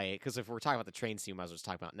that fight, because if we're talking about the train scene, we might as well just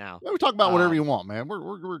talk about now. We talk about whatever you want, man.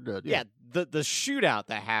 We're good. Yeah, the shootout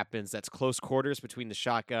that happens, that's close quarters between the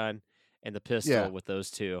shotgun and the pistol with those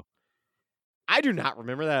two. I do not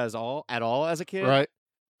remember that at all as a kid. Right.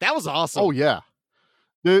 That was awesome. Oh yeah.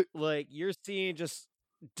 Dude. Like you're seeing just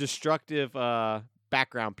destructive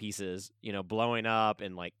background pieces, you know, blowing up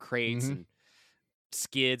and like crates and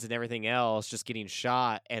skids and everything else just getting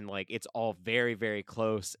shot, and like it's all very, very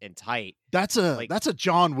close and tight. That's a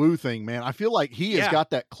John Woo thing, man. I feel like he has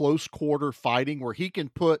got that close quarter fighting where he can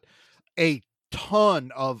put a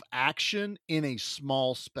ton of action in a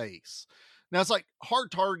small space. Now it's like Hard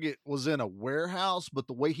Target was in a warehouse, but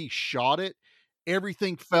the way he shot it,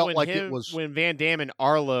 everything felt like it was when Van Damme and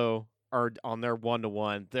Arlo are on their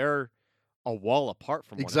 1-to-1, they're a wall apart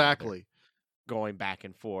from one another, going back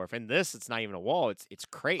and forth. And this, it's not even a wall; it's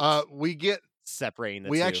crates. We get separating the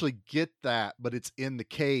we two. actually get that, but it's in the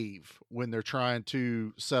cave when they're trying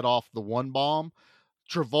to set off the one bomb.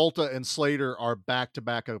 Travolta and Slater are back to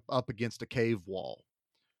back up against a cave wall.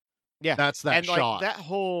 Yeah, that's that and shot. Like, that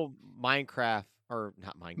whole Minecraft or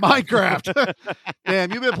not Minecraft.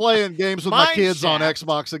 Damn, you've been playing games with my kids on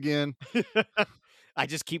Xbox again. I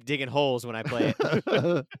just keep digging holes when I play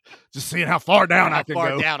it. Just seeing how far down I can go. How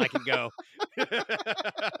far down I can go.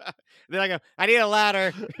 Then I go, I need a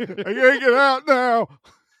ladder. I gotta get out now.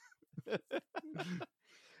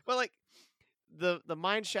 But like the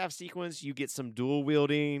mine shaft sequence, you get some dual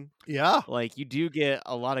wielding. Yeah. Like you do get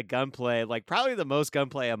a lot of gunplay. Like probably the most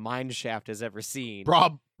gunplay a mine shaft has ever seen.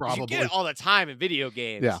 'Cause Probably. you get it all the time in video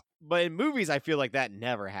games. Yeah. But in movies, I feel like that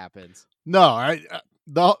never happens. No,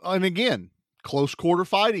 and again, close quarter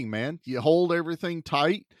fighting, man. You hold everything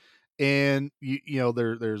tight, and you know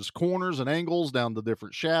there's corners and angles down the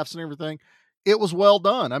different shafts and everything. It was well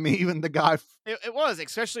done. I mean, even the guy. It was,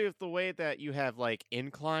 especially with the way that you have like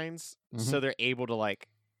inclines, so they're able to like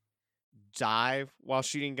dive while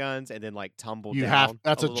shooting guns and then like tumble down.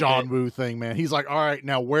 That's a little John bit. Woo thing, man. He's like, all right,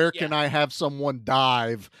 now where can I have someone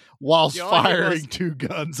dive whilst The only thing firing was, two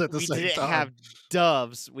guns at the we same didn't time? have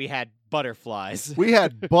doves, we had butterflies. We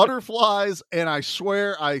had butterflies, and I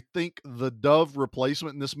swear, I think the dove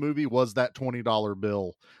replacement in this movie was that $20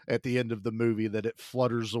 bill at the end of the movie that it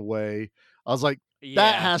flutters away. I was like,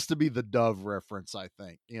 that has to be the dove reference, I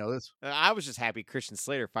think. You know, this. I was just happy Christian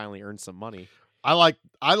Slater finally earned some money. I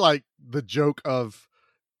like the joke of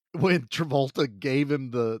when Travolta gave him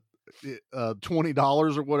the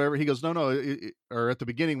 $20 or whatever. He goes, no, or at the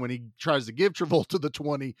beginning when he tries to give Travolta the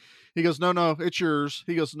 20, he goes, no, it's yours.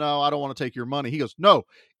 He goes, no, I don't want to take your money. He goes, no,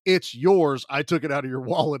 it's yours. I took it out of your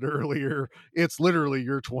wallet earlier. It's literally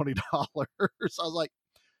your $20. I was like,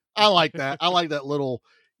 I like that. I like that little.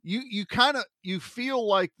 You feel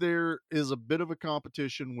like there is a bit of a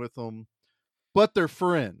competition with them, but they're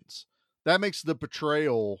friends. That makes the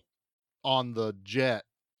portrayal on the jet,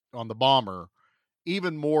 on the bomber,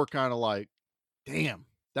 even more kind of like, damn,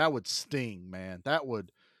 that would sting, man. That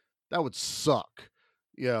would suck,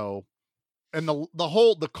 you know. And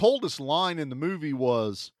the coldest line in the movie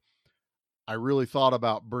was, I really thought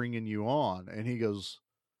about bringing you on. And he goes,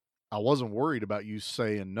 I wasn't worried about you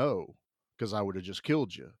saying no, because I would have just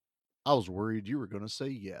killed you. I was worried you were going to say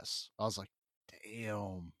yes. I was like,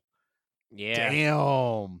 damn. Yeah.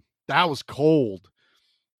 Damn. That was cold.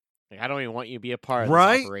 Like, I don't even want you to be a part of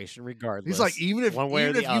this operation, regardless. He's like, even if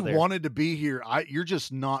you wanted to be here, you're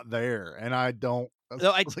just not there, and I don't.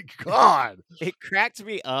 No, I was like, God, it cracked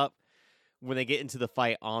me up when they get into the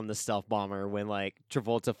fight on the stealth bomber. When like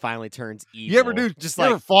Travolta finally turns evil. You ever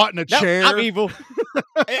ever fought in a chair? I'm evil.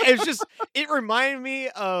 It's just, it reminded me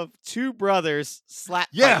of two brothers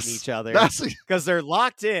fighting each other because they're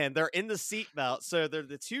locked in. They're in the seatbelt, so they're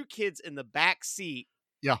the two kids in the back seat.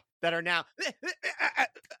 Yeah, that are now,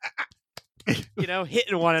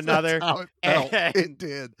 hitting one another. That's how it felt. It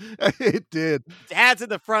did. It did. Dad's in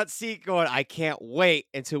the front seat going, I can't wait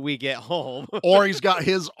until we get home. Or he's got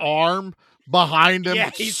his arm behind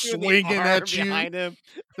him, he's swinging at you. Behind him.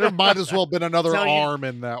 There might as well have been another arm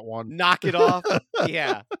in that one. Knock it off.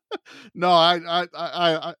 Yeah. No,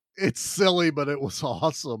 I it's silly, but it was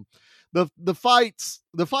awesome. The fights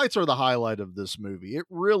are the highlight of this movie. It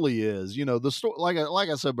really is. You know, the story, like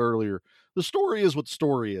I said earlier, the story is what the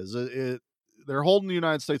story is. They're holding the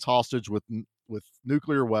United States hostage with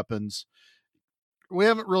nuclear weapons. We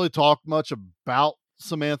haven't really talked much about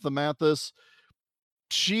Samantha Mathis.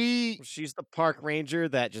 She's the park ranger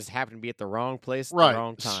that just happened to be at the wrong place at the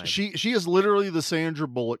wrong time. She is literally the Sandra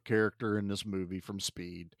Bullock character in this movie from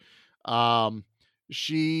Speed.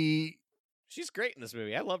 She's great in this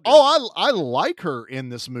movie. I loved her. Oh, I like her in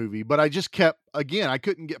this movie, but I just I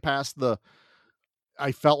couldn't get past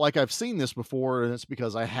I felt like I've seen this before, and it's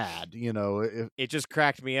because I had, It just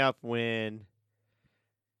cracked me up when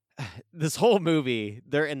this whole movie,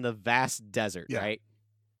 they're in the vast desert, right?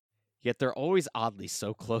 Yet they're always oddly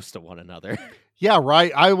so close to one another. Yeah,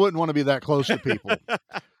 right. I wouldn't want to be that close to people.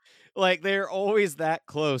 Like, they're always that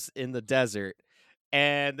close in the desert.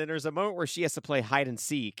 And then there's a moment where she has to play hide and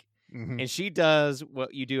seek. Mm-hmm. And she does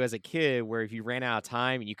what you do as a kid, where if you ran out of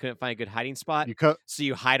time and you couldn't find a good hiding spot, so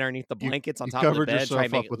you hide underneath the blankets on top of the bed, try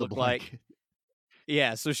to make it look like.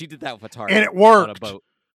 Yeah, so she did that with a target. And it worked. On a boat.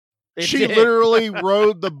 She literally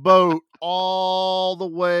rode the boat all the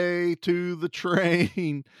way to the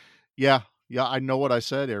train. Yeah, I know what I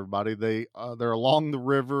said, everybody. They're along the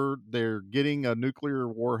river. They're getting a nuclear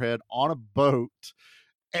warhead on a boat,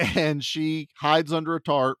 and she hides under a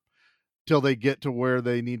tarp till they get to where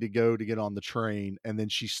they need to go to get on the train, and then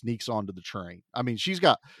she sneaks onto the train. I mean, she's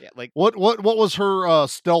got what was her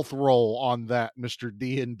stealth roll on that, Mr.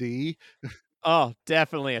 D&D? Oh,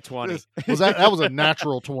 definitely a 20. That was a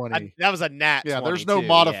natural 20. That was a nat 20. Yeah, there's no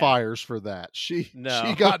modifiers for that. She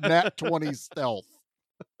got nat 20 stealth.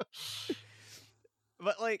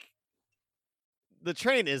 But the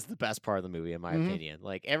train is the best part of the movie, in my opinion.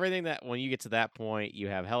 Like, everything that when you get to that point, you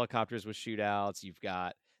have helicopters with shootouts, you've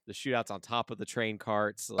got the shootouts on top of the train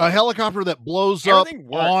carts. A Like, helicopter that blows up everything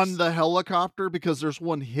works. on the helicopter because there's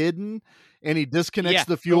one hidden, and he disconnects yeah,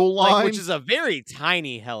 the fuel like, line. which is a very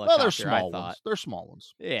tiny Well, helicopter. they're small I thought. ones. They're small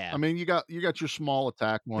ones. Yeah. I mean, you got your small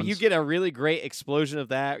attack ones. But you get a really great explosion of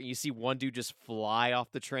that. You see one dude just fly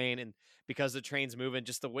off the train, and because the train's moving,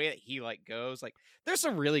 just the way that he like goes, like there's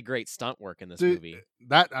some really great stunt work in this Dude, movie.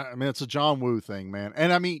 That I mean, it's a John Woo thing, man.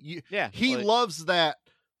 And I mean, he like- loves that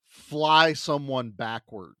fly someone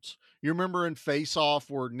backwards. You remember in Face Off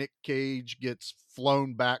where Nick Cage gets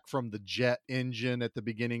flown back from the jet engine at the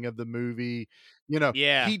beginning of the movie? You know,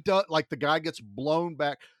 Yeah. he does, like, the guy gets blown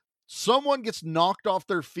back. Someone gets knocked off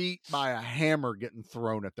their feet by a hammer getting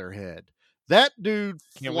thrown at their head. That dude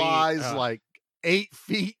Can we- flies ugh. like 8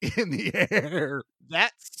 feet in the air.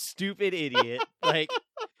 That stupid idiot, like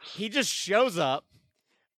he just shows up,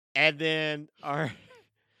 and then our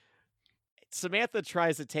Samantha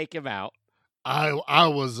tries to take him out. I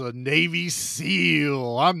was a Navy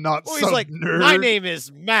SEAL. I'm not Well, some he's like, nerd. my name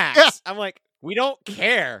is Max. Yeah. I'm like, we don't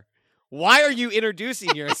care. Why are you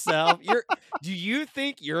introducing yourself? Do you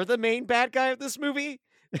think you're the main bad guy of this movie?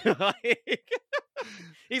 Like,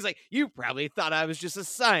 he's like, you probably thought I was just a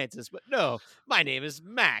scientist, but no, my name is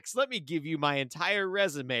Max. Let me give you my entire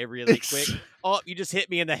resume really quick. Oh, you just hit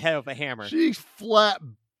me in the head with a hammer. She flat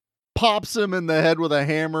pops him in the head with a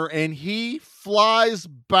hammer, and he flies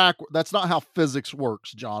backward. That's not how physics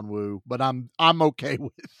works, John Woo, but I'm okay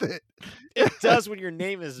with it. It does when your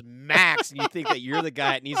name is Max and you think that you're the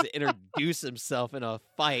guy that needs to introduce himself in a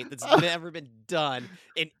fight that's never been done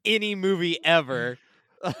in any movie ever.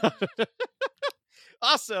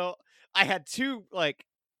 Also, I had this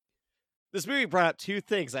movie brought up two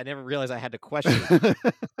things I never realized I had to question.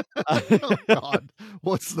 Oh God,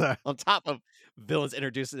 what's that? On top of villains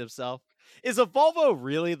introducing himself, is a Volvo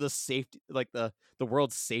really the safety, like the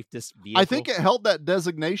world's safest vehicle? I think it held that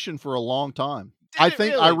designation for a long time. Did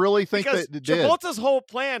it I really think Because that it did. Travolta's whole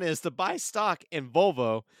plan is to buy stock in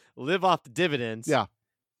Volvo, live off the dividends. Yeah.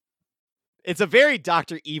 It's a very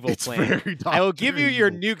Dr. Evil It's plan. very I will Dr. give you your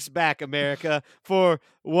Evil. nukes back, America, for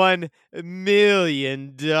 $1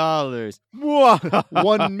 million.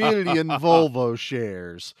 1 million Volvo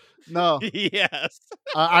shares. No, Yes.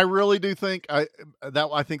 I really do think I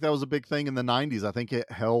think that was a big thing in the 90s. I think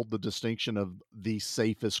it held the distinction of the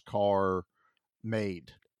safest car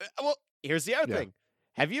made. Well, here's the other Yeah. thing.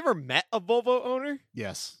 Have you ever met a Volvo owner?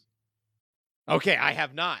 Yes. Okay, I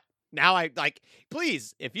have not. Now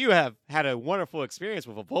please, if you have had a wonderful experience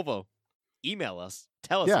with a Volvo, email us.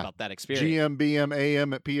 Tell us about that experience.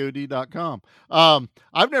 GMBMAM@pod.com.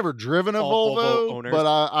 I've never driven a All Volvo Volvo, owners. but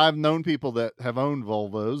I've known people that have owned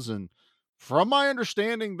Volvos, and from my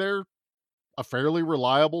understanding, they're a fairly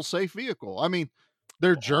reliable, safe vehicle. I mean,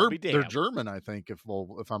 they're I'll be They're damned. German, I think, if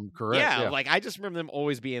I'm correct. Yeah, like I just remember them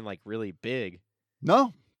always being like really big.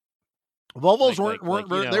 No, Volvos Like- weren't like, you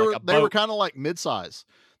very, know, they like a were boat. kind of like midsize.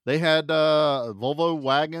 They had Volvo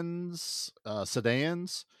wagons,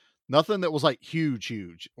 sedans, nothing that was like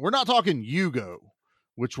huge. We're not talking Yugo,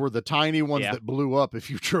 which were the tiny ones Yeah. that blew up if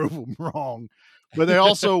you drove them wrong. But they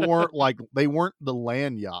also weren't they weren't the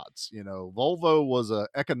land yachts. You know, Volvo was a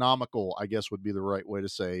economical, I guess would be the right way to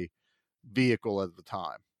say, vehicle at the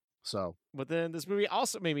time. So But then this movie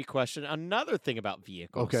also made me question another thing about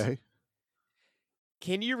vehicles. okay.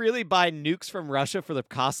 Can you really buy nukes from Russia for the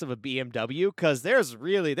cost of a BMW? Because there's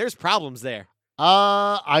problems there.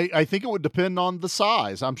 I think it would depend on the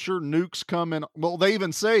size. I'm sure nukes come in. Well, they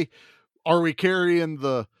even say, "Are we carrying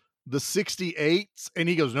the 68s?" And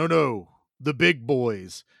he goes, "No, the big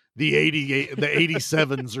boys, the 88, the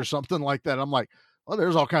 87s, or something like that." I'm like, "Oh,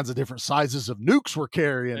 there's all kinds of different sizes of nukes we're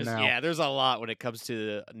carrying now." Yeah, there's a lot when it comes to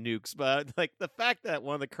the nukes. But like the fact that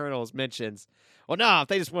one of the colonels mentions, well, no, if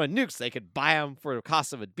they just wanted nukes, they could buy them for the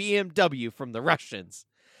cost of a BMW from the Russians.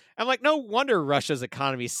 I'm like, no wonder Russia's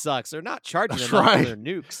economy sucks. They're not charging That's enough right. for their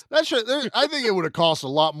nukes. I think it would have cost a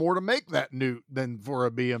lot more to make that nuke than for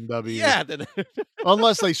a BMW. Yeah, then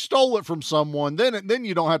Unless they stole it from someone, then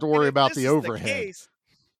you don't have to worry about this the is overhead. case,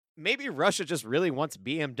 maybe Russia just really wants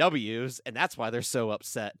BMWs, and that's why they're so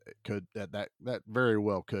upset. Could that very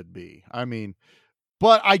well could be. I mean,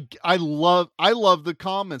 but I love the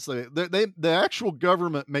comments. The actual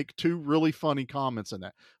government make two really funny comments in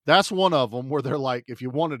that. That's one of them where they're like, if you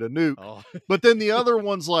wanted a nuke, but then the other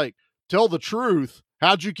one's like, tell the truth.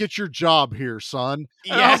 How'd you get your job here, son?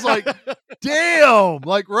 And I was like, damn,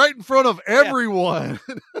 like right in front of everyone.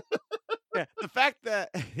 Yeah, the fact that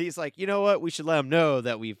he's like, you know what, we should let them know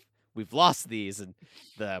that we've lost these and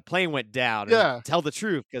the plane went down. And Yeah. tell the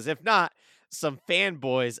truth, because if not, some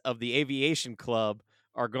fanboys of the aviation club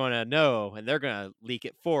are going to know, and they're going to leak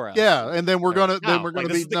it for us. Yeah, and then we're gonna Like, be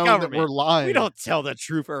this is the known that government. we're lying. We don't tell the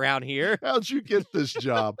truth around here. How'd you get this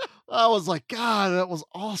job? I was like, God, that was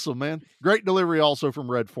awesome, man. Great delivery also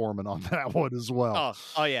from Red Foreman on that one as well.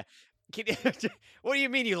 Oh yeah. What do you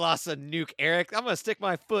mean you lost a nuke, Eric? I'm gonna stick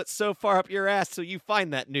my foot so far up your ass till you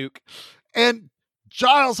find that nuke. And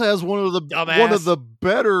Giles has one of Dumbass. the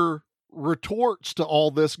better retorts to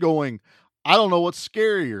all this, going, I don't know what's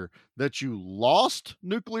scarier, that you lost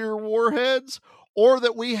nuclear warheads or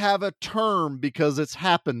that we have a term because it's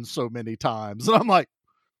happened so many times. And I'm like,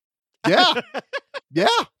 yeah, yeah.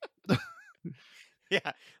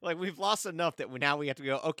 Yeah, like we've lost enough that now we have to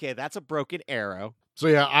go, okay, that's a broken arrow. So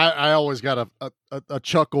yeah, I always got a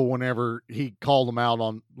chuckle whenever he called them out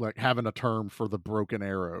on like having a term for the broken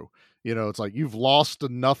arrow. You know, it's like you've lost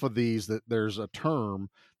enough of these that there's a term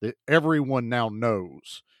that everyone now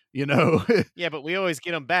knows. You know, Yeah, but we always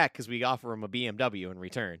get them back because we offer them a BMW in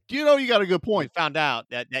return. you know, you got a good We point. found out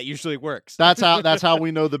that usually works. That's how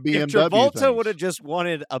we know the BMW. If Travolta things. would have just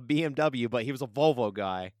wanted a BMW, but he was a Volvo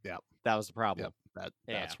guy, Yeah, that was the problem.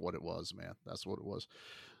 that's what it was, man. That's what it was.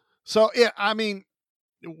 So yeah, I mean,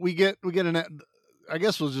 we get I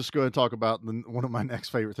guess we'll just go and talk about one of my next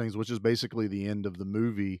favorite things, which is basically the end of the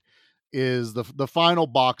movie, is the final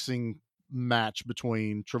boxing match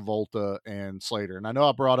between Travolta and Slater. And I know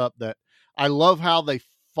I brought up that I love how they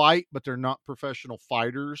fight, but they're not professional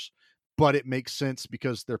fighters, but it makes sense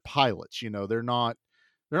because they're pilots, you know, they're not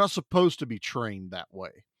supposed to be trained that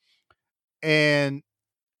way. And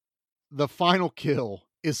the final kill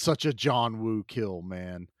is such a John Woo kill,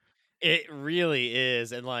 man. It really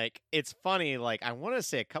is. And like, it's funny. Like, I want to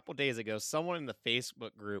say a couple days ago, someone in the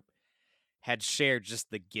Facebook group had shared just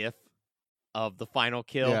the GIF of the final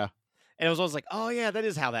kill. Yeah. And it was always like, oh, yeah, that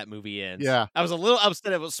is how that movie ends. Yeah. I was a little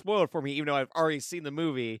upset it was spoiled for me, even though I've already seen the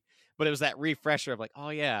movie. But it was that refresher of like, oh,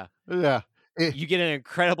 yeah. Yeah. You get an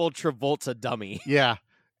incredible Travolta dummy. Yeah.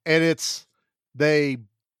 And they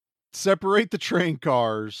separate the train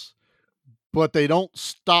cars, but they don't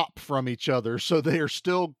stop from each other. So they are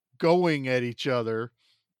still going at each other.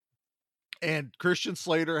 And Christian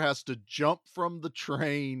Slater has to jump from the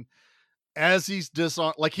train as he's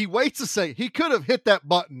disarmed. Like, he waits a second. He could have hit that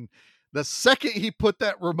button the second he put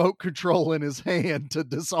that remote control in his hand to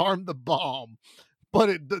disarm the bomb. But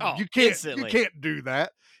you can't do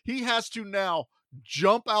that. He has to now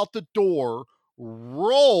jump out the door,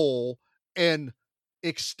 roll, and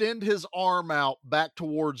extend his arm out back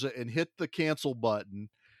towards it and hit the cancel button.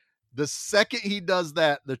 The second he does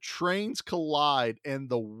that, the trains collide and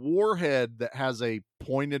the warhead that has a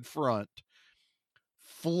pointed front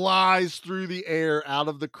flies through the air out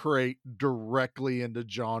of the crate directly into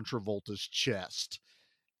John Travolta's chest.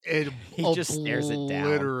 And He just stares it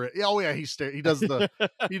down. Oh yeah, he does the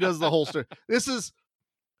whole stare. This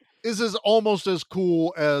is almost as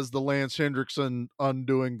cool as the Lance Hendrickson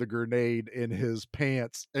undoing the grenade in his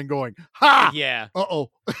pants and going, ha! Yeah.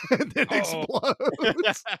 Uh-oh. And then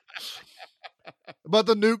explodes. But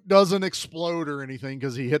the nuke doesn't explode or anything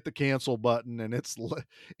because he hit the cancel button and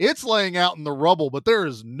it's laying out in the rubble, but there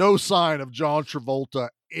is no sign of John Travolta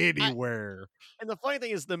anywhere. And the funny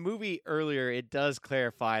thing is, the movie earlier, it does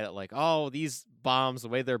clarify that, like, oh, these bombs, the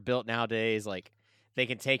way they're built nowadays, like, they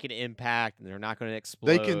can take an impact and they're not going to explode.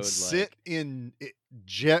 They can sit in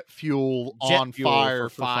jet fuel on fire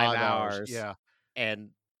for 5 hours. Yeah.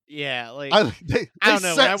 And yeah, like, I don't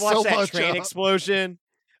know. When I set watched so that much train up. explosion,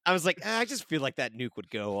 I was like, I just feel like that nuke would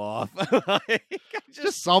go off.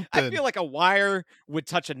 Just something. I feel like a wire would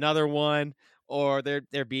touch another one, or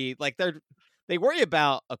there'd be like they worry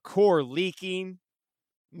about a core leaking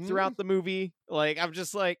throughout the movie. Like, I'm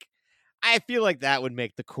just like, I feel like that would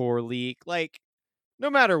make the core leak. Like, no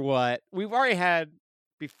matter what, we've already had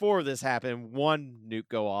before this happened one nuke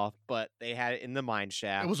go off, but they had it in the mine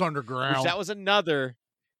shaft. It was underground. Which that was another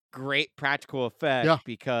great practical effect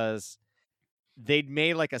because they'd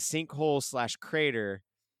made like a sinkhole / crater,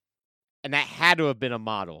 and that had to have been a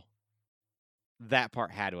model. That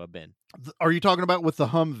part had to have been. Are you talking about with the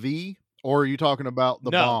Humvee, or are you talking about the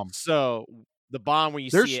bomb? So the bomb where you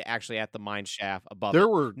see it actually at the mine shaft above. There it.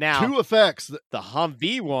 were now, two effects. The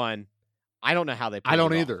Humvee one, I don't know how they. I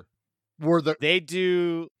don't it off. either. They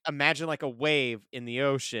do imagine like a wave in the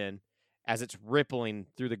ocean as it's rippling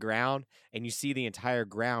through the ground, and you see the entire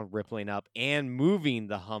ground rippling up and moving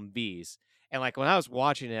the Humvees. And like when I was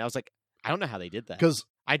watching it, I was like, I don't know how they did that. Because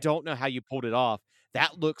I don't know how you pulled it off.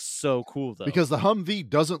 That looks so cool though. Because the Humvee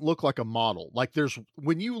doesn't look like a model. Like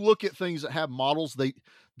when you look at things that have models, the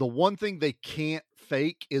one thing they can't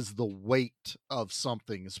fake is the weight of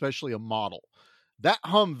something, especially a model. That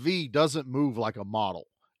Humvee doesn't move like a model.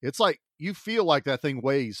 It's like you feel like that thing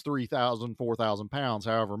weighs 3,000, 4,000 pounds,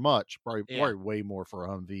 however much, probably way more for a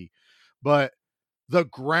Humvee. But the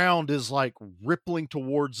ground is like rippling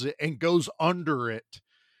towards it and goes under it.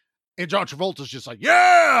 And John Travolta's just like,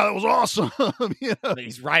 yeah, that was awesome. You know?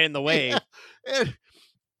 He's riding the wave. Yeah.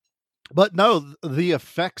 But no, the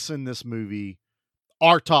effects in this movie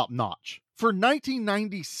are top notch. For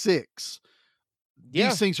 1996,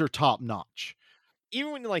 these things are top notch.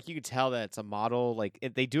 Even when like you could tell that it's a model, like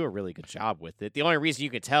they do a really good job with it. The only reason you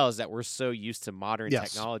could tell is that we're so used to modern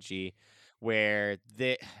technology where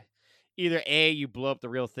either A, you blow up the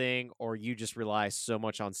real thing, or you just rely so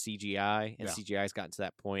much on CGI, and CGI's gotten to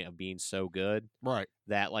that point of being so good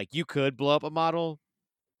that like you could blow up a model,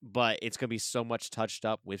 but it's gonna be so much touched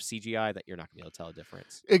up with CGI that you're not gonna be able to tell a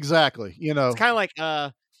difference. Exactly. You know, it's kind of like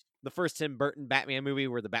the first Tim Burton Batman movie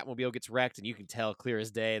where the Batmobile gets wrecked, and you can tell clear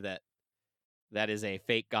as day that is a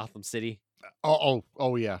fake Gotham City. Oh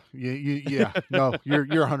yeah. Yeah. No, you're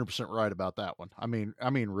 100% right about that one. I mean,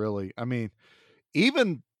 really. I mean,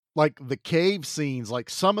 even like the cave scenes, like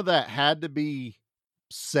some of that had to be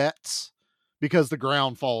sets because the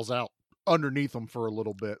ground falls out underneath them for a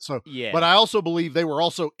little bit. So, but I also believe they were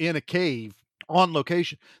also in a cave on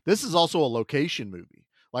location. This is also a location movie.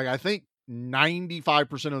 Like I think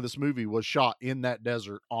 95% of this movie was shot in that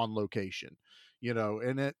desert on location, you know,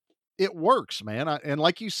 and it works, man. And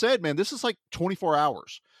like you said, man, this is like 24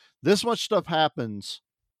 hours. This much stuff happens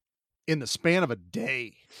in the span of a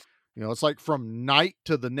day. You know, it's like from night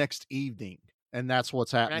to the next evening, and that's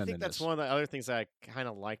what's happening. And I think that's one of the other things that I kind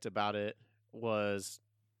of liked about it was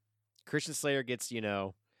Christian Slater gets, you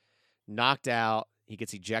know, knocked out. He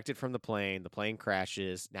gets ejected from the plane. The plane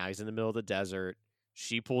crashes. Now he's in the middle of the desert.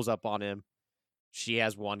 She pulls up on him. She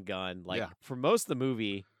has one gun. Like for most of the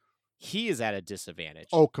movie, he is at a disadvantage.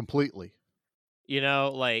 Oh, completely. You know,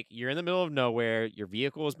 like you're in the middle of nowhere. Your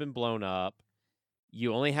vehicle has been blown up.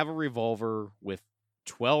 You only have a revolver with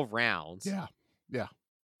 12 rounds. Yeah.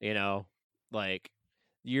 You know, like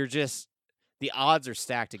you're just, the odds are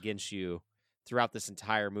stacked against you throughout this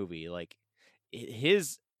entire movie. Like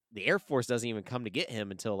the Air Force doesn't even come to get him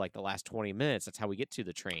until like the last 20 minutes. That's how we get to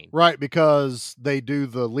the train. Right. Because they do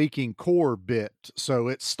the leaking core bit. So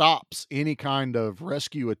it stops any kind of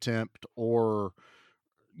rescue attempt or,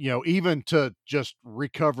 you know, even to just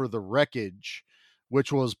recover the wreckage,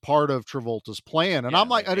 which was part of Travolta's plan. And I'm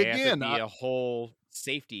like, and again, a whole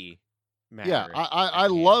safety matter. Yeah, I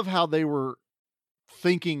love how they were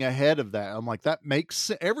thinking ahead of that. I'm like, that makes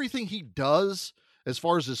everything he does as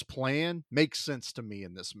far as his plan makes sense to me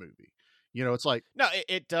in this movie. You know, it's like, no,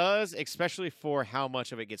 it does, especially for how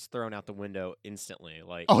much of it gets thrown out the window instantly.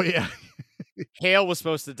 Like, oh yeah, Hale was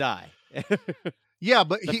supposed to die. Yeah,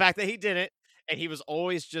 but the fact that he didn't, and he was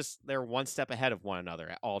always just there one step ahead of one another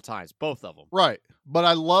at all times, both of them. Right. But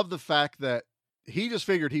I love the fact that he just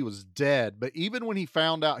figured he was dead. But even when he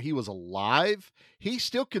found out he was alive, he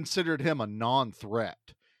still considered him a non-threat.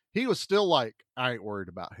 He was still like, I ain't worried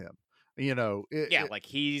about him. You know, like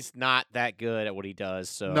he's not that good at what he does.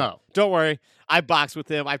 So no, don't worry. I box with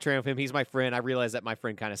him. I've trained with him. He's my friend. I realize that my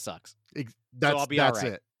friend kind of sucks. So I'll be all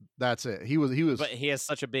right. That's it. He was, but he has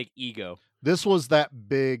such a big ego. This was that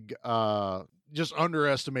big, just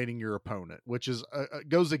underestimating your opponent, which is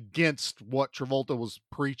goes against what Travolta was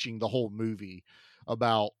preaching the whole movie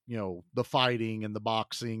about, you know, the fighting and the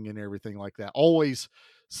boxing and everything like that. Always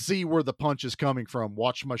see where the punch is coming from.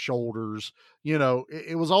 Watch my shoulders. You know,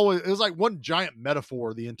 it was like one giant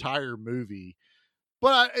metaphor the entire movie,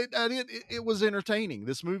 but it was entertaining.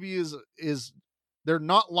 This movie is they're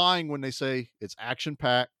not lying when they say it's action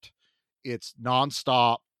packed. It's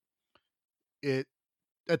nonstop.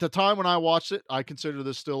 At the time when I watched it, I consider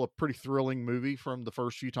this still a pretty thrilling movie from the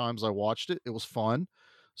first few times I watched it. It was fun.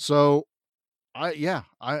 So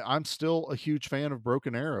I'm still a huge fan of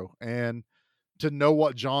Broken Arrow, and to know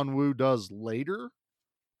what John Woo does later,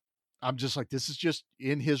 I'm just like, this is just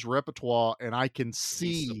in his repertoire, and I can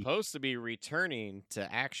see he's supposed to be returning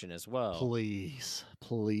to action as well. Please.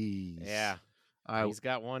 Yeah. He's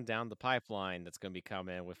got one down the pipeline that's going to be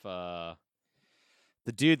coming with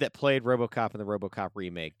the dude that played RoboCop in the RoboCop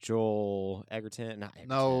remake, Joel Egerton. Not Egerton.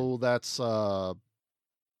 No, that's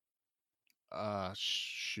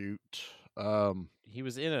shoot. He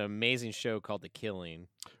was in an amazing show called The Killing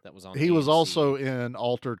that was on. He was AMC. also in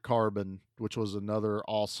Altered Carbon, which was another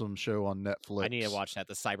awesome show on Netflix. I need to watch that.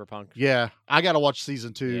 The Cyberpunk. Yeah, I got to watch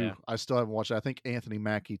season 2. Yeah. I still haven't watched it. I think Anthony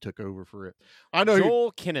Mackie took over for it. I know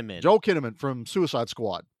Joel Kinnaman. Joel Kinnaman from Suicide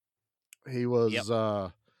Squad. He was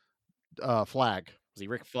Flag. Was he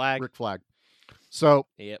Rick Flag? Rick Flag. So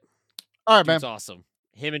yep. All right, man. It's awesome.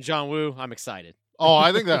 Him and John Woo. I'm excited. Oh,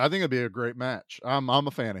 I think it'd be a great match. I'm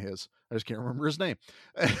a fan of his. I just can't remember his name.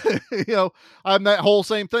 I'm that whole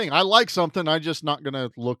same thing. I like something. I'm just not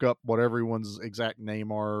gonna look up what everyone's exact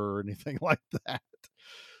name are or anything like that.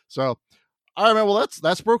 So, all right, man. Well,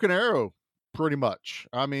 that's Broken Arrow, pretty much.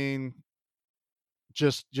 I mean,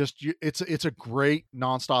 it's a great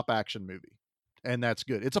nonstop action movie, and that's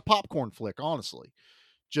good. It's a popcorn flick, honestly.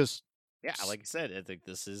 Just Yeah, like I said, I think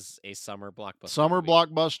this is a summer blockbuster. Summer movie.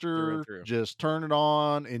 blockbuster. Through. Just turn it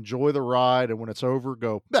on, enjoy the ride, and when it's over,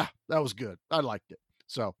 go, yeah, that was good. I liked it.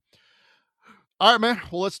 So, all right, man.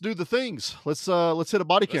 Well, let's do the things. Let's hit a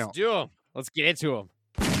body count. Let's do them. Let's get into them.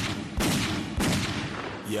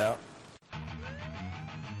 Yeah.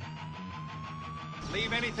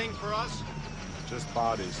 Leave anything for us? Just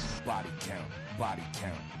bodies. Body count. Body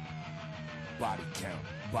count. Body count.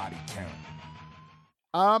 Body count.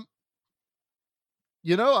 I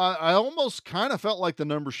almost kind of felt like the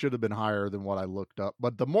number should have been higher than what I looked up.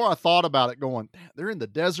 But the more I thought about it, going, they're in the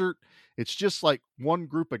desert. It's just like one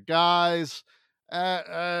group of guys.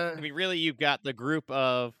 I mean, really, you've got the group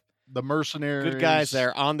of the mercenaries, good guys that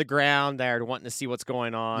are on the ground, that are wanting to see what's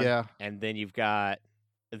going on. Yeah. And then you've got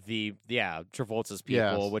Travolta's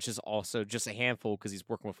people, which is also just a handful because he's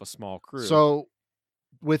working with a small crew. So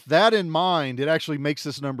with that in mind, it actually makes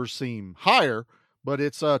this number seem higher, but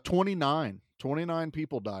it's 29. 29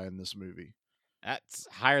 people die in this movie. That's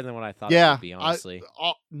higher than what I thought it would be, honestly.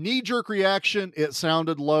 Knee-jerk reaction, it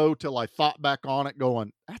sounded low till I thought back on it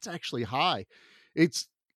going, that's actually high. It's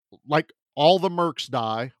like all the mercs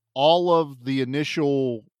die. All of the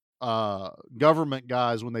initial government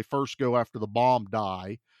guys, when they first go after the bomb,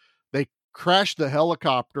 die. They crash the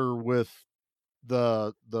helicopter with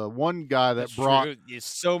the one guy that brought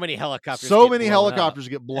so many helicopters.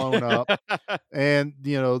 Get blown up. And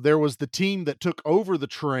there was the team that took over the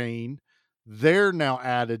train. They're now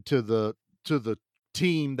added to the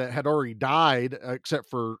team that had already died, except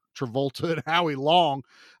for Travolta and Howie Long.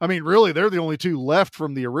 I mean, really, they're the only two left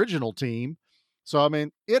from the original team. So I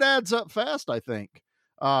mean, it adds up fast, I think.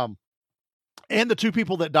 And the two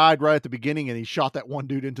people that died right at the beginning, and he shot that one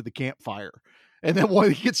dude into the campfire. And then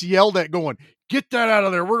when he gets yelled at going, get that out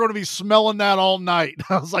of there. We're going to be smelling that all night.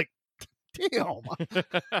 I was like, damn.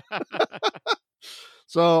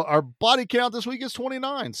 So our body count this week is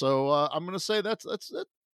 29. So I'm going to say that's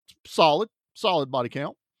solid body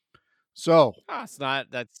count. So that's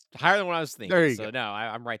higher than what I was thinking. There you go. No,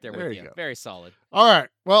 I'm right there with you. Very solid. All right.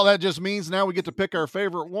 Well, that just means now we get to pick our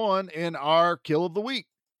favorite one in our kill of the week.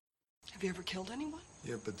 Have you ever killed anyone?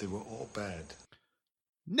 Yeah, but they were all bad.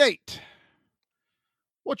 Nate,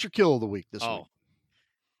 what's your kill of the week this week?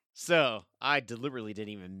 So I deliberately didn't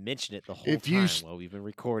even mention it the whole time while we've been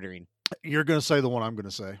recording. You're going to say the one I'm going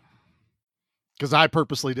to say, because I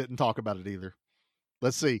purposely didn't talk about it either.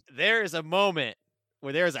 Let's see. There is a moment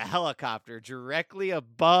where there's a helicopter directly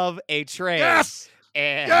above a train. Yes!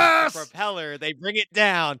 And the propeller, they bring it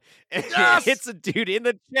down, and it hits a dude in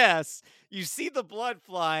the chest. You see the blood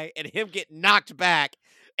fly, and him get knocked back,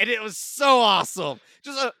 and it was so awesome.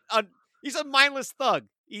 Just he's a mindless thug.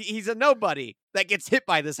 He's a nobody that gets hit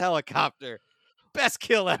by this helicopter. Best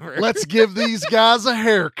kill ever. Let's give these guys a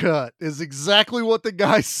haircut is exactly what the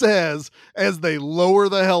guy says as they lower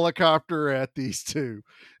the helicopter at these two.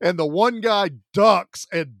 And the one guy ducks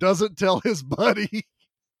and doesn't tell his buddy.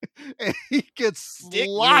 And he gets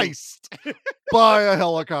sliced by a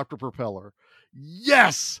helicopter propeller.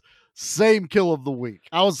 Yes. Same kill of the week.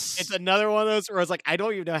 It's another one of those where I was like, I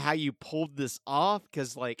don't even know how you pulled this off,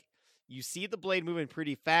 because like you see the blade moving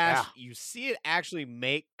pretty fast. Yeah. You see it actually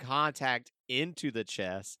make contact into the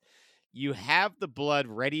chest. You have the blood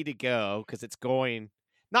ready to go because it's going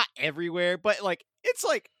not everywhere, but like it's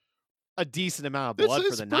like a decent amount of blood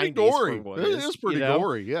for the 90s. Gory. It is pretty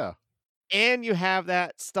gory, yeah. And you have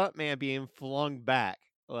that stuntman being flung back.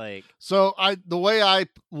 So the way I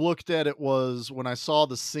looked at it was when I saw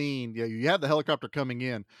the scene, you had the helicopter coming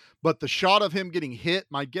in, but the shot of him getting hit,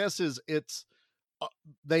 my guess is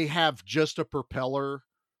they have just a propeller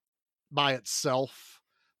by itself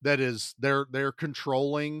that is they're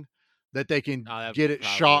controlling, that they can get it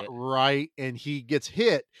shot right, and he gets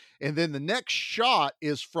hit. And then the next shot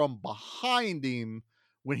is from behind him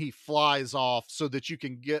when he flies off, so that you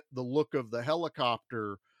can get the look of the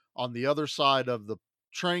helicopter on the other side of the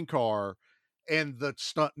train car and the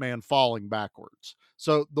stuntman falling backwards.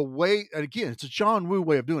 So the way, and again, it's a John Woo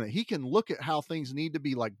way of doing it. He can look at how things need to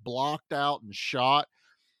be like blocked out and shot,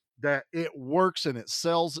 that it works and it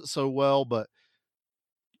sells it so well, but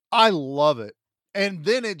I love it. And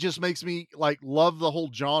then it just makes me like love the whole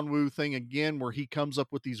John Woo thing again, where he comes up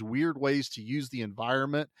with these weird ways to use the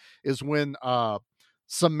environment, is when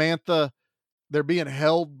Samantha they're being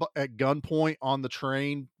held at gunpoint on the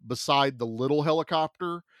train beside the little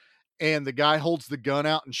helicopter, and the guy holds the gun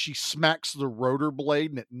out, and she smacks the rotor blade,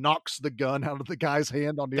 and it knocks the gun out of the guy's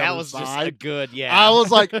hand on the That other was side. just a good, yeah. I was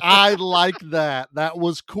like, I like that. That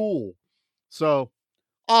was cool. So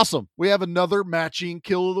awesome. We have another matching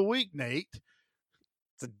kill of the week, Nate.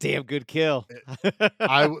 It's a damn good kill.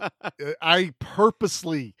 I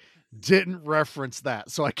purposely didn't reference that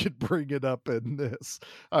so I could bring it up in this.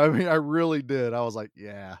 I mean, I really did. I was like,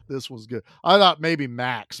 yeah, this was good. I thought maybe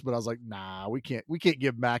Max, but I was like, nah, we can't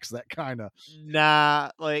give Max that kind of.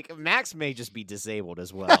 Nah, like Max may just be disabled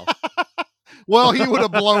as well. Well, he would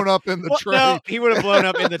have blown up in the train. No, he would have blown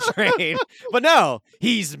up in the train. But no,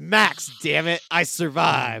 he's Max, damn it. I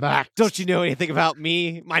survived. Max. Don't you know anything about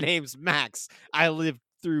me? My name's Max. I lived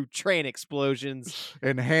through train explosions.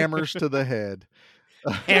 And hammers to the head.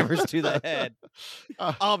 Hammers to the head.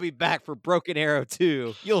 I'll be back for Broken Arrow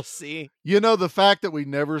 2. You'll see. You know, the fact that we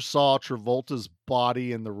never saw Travolta's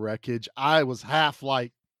body in the wreckage, I was half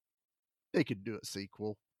like, they could do a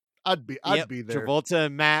sequel. I'd be there. Travolta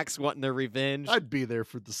and Max wanting their revenge. I'd be there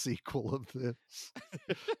for the sequel of this.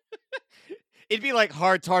 It'd be like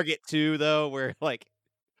Hard Target 2, though, where like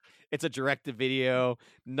it's a direct-to-video.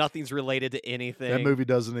 Nothing's related to anything. That movie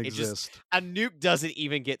doesn't exist. A nuke doesn't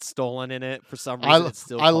even get stolen in it for some reason. It's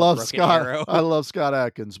still I love Broken Scott. Arrow. I love Scott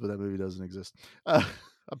Adkins, but that movie doesn't exist. I'm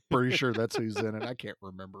pretty sure that's who's in it. I can't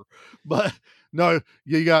remember, but no,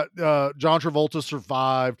 you got John Travolta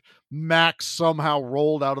survived. Max somehow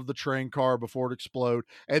rolled out of the train car before it exploded,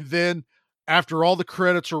 and then after all the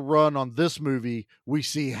credits are run on this movie, we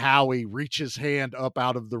see Howie reach his hand up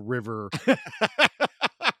out of the river.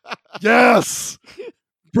 Yes.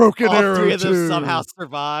 Broken All Arrow 3 of them 2. somehow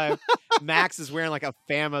survive. Max is wearing like a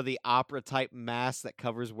Phantom of the Opera type mask that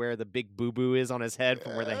covers where the big boo-boo is on his head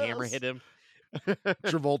from where the hammer hit him.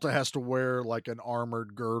 Travolta has to wear like an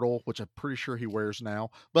armored girdle, which I'm pretty sure he wears now.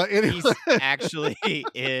 But anyway. He's actually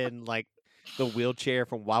in like the wheelchair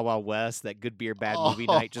from Wild Wild West that Good Beer Bad Movie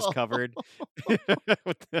Night just covered.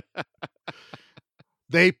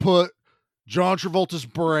 They put John Travolta's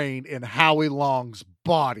brain in Howie Long's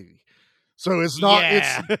body. So it's not,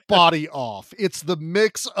 it's body off. It's the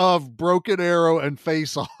mix of Broken Arrow and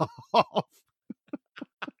Face Off.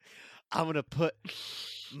 I'm going to put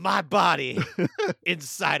my body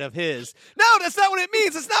inside of his. No, that's not what it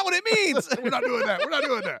means. That's not what it means. We're not doing that. We're not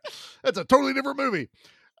doing that. That's a totally different movie.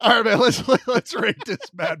 All right, man, let's rate this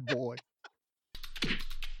bad boy.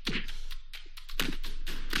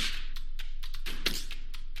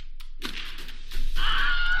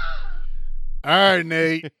 All right,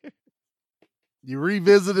 Nate. You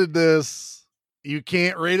revisited this. You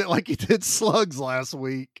can't rate it like you did Slugs last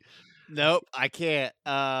week. Nope, I can't.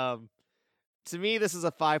 To me, this is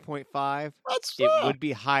a 5.5. That's it would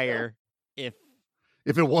be higher if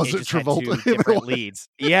it wasn't Travolta. Two different leads.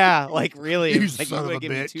 Yeah, like really, You like you son of would a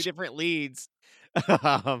give me bitch. 2 different leads.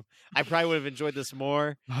 I probably would have enjoyed this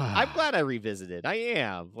more. I'm glad I revisited. I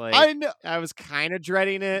am. Like I know. I was kind of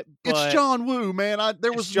dreading it. But It's John Woo, man.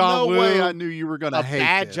 There was John no Woo. way I knew you were going to hate a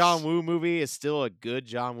bad this. John Woo movie is still a good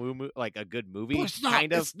John Woo movie, like a good movie. But it's not,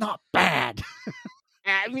 kind of. It's not bad.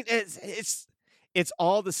 I mean, it's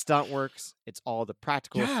all the stunt works, it's all the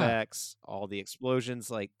practical effects, all the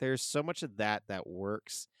explosions. Like, there's so much of that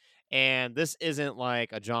works. And this isn't like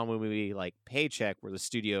a John Woo movie like Paycheck, where the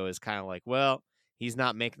studio is kind of like, well, he's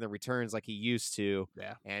not making the returns like he used to.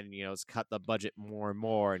 Yeah. And, it's cut the budget more and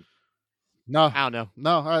more. And No. I don't know.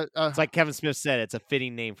 No. It's like Kevin Smith said, it's a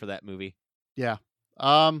fitting name for that movie. Yeah.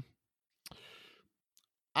 I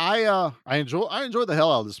enjoy the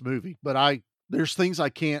hell out of this movie, but there's things I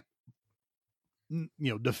can't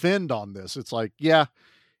defend on this. It's like, yeah,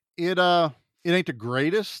 it ain't the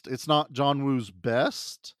greatest. It's not John Woo's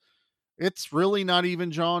best. It's really not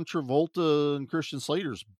even John Travolta and Christian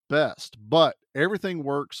Slater's best, but everything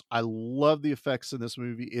works. I love the effects in this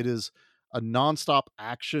movie. It is a nonstop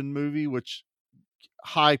action movie, which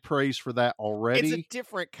high praise for that already. It's a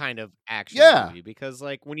different kind of action movie because,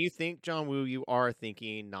 like, when you think John Woo, you are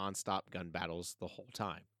thinking nonstop gun battles the whole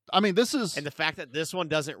time. I mean, this is... And the fact that this one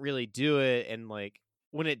doesn't really do it, and, like,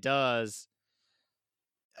 when it does,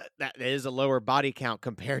 that is a lower body count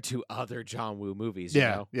compared to other John Woo movies, you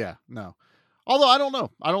know? Yeah, no. Although, I don't know.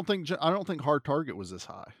 I don't think Hard Target was this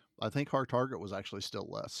high. I think Hard Target was actually still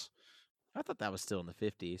less. I thought that was still in the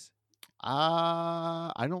 50s.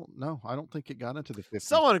 I don't know. I don't think it got into the 50s.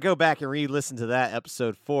 Someone go back and re-listen to that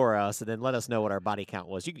episode for us, and then let us know what our body count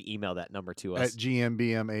was. You can email that number to us. At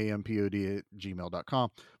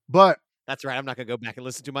gmbmampod@gmail.com. But That's right. I'm not going to go back and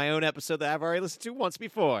listen to my own episode that I've already listened to once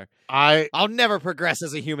before. I'll never progress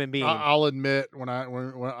as a human being. I'll admit when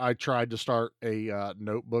I tried to start a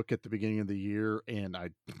notebook at the beginning of the year, and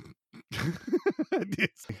I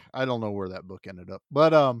don't know where that book ended up,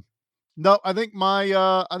 but no, I think my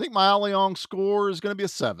Alliong score is going to be a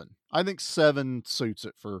 7. I think 7 suits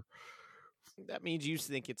it for. That means you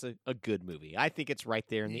think it's a good movie. I think it's right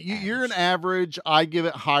there in the You're an average. I give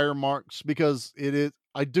it higher marks because it is.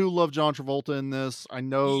 I do love John Travolta in this. I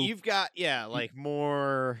know you've got like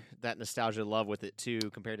more that nostalgia love with it too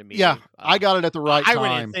compared to me. Yeah, I got it at the right time. I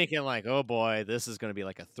went in thinking like, oh boy, this is going to be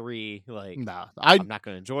like a 3. Like, nah, I'm not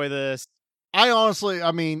going to enjoy this. I honestly,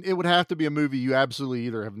 I mean, it would have to be a movie you absolutely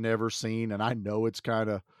either have never seen, and I know it's kind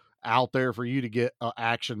of out there for you to get an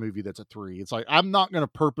action movie that's a 3. It's like, I'm not going to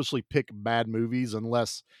purposely pick bad movies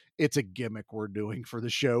unless it's a gimmick we're doing for the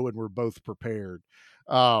show and we're both prepared.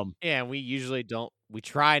 And we usually don't, we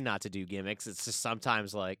try not to do gimmicks. It's just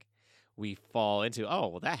sometimes like we fall into, oh,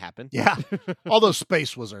 well, that happened. Yeah. Although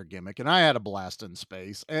space was our gimmick, and I had a blast in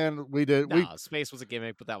space, and we did. Space was a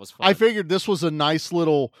gimmick, but that was fun. I figured this was a nice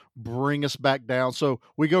little bring us back down. So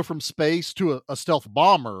we go from space to a stealth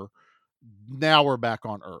bomber. Now we're back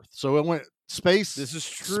on Earth. So it went space. This is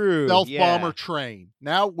true. Stealth bomber train.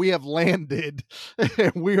 Now we have landed,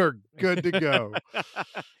 and we are good to go.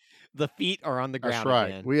 The feet are on the ground. That's right.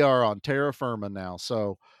 Again. We are on terra firma now.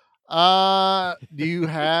 So, do you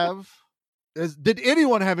have? Did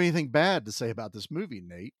anyone have anything bad to say about this movie,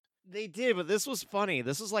 Nate? They did, but this was funny.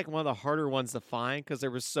 This was like one of the harder ones to find because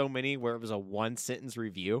there was so many where it was a 1-sentence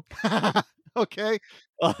review. Okay.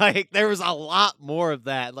 Like there was a lot more of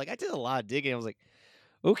that. Like I did a lot of digging. I was like,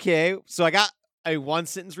 okay. So I got a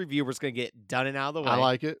 1-sentence review where it's going to get done and out of the way. I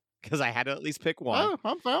like it. Because I had to at least pick one. Oh,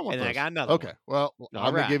 I'm fine with and then I this. got another Okay, one. well,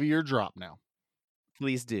 I'm going to give you your drop now.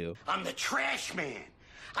 Please do. I'm the trash man.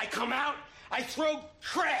 I come out, I throw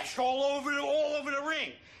trash all over the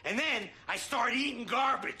ring. And then I start eating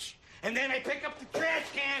garbage. And then I pick up the trash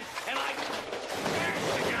can and I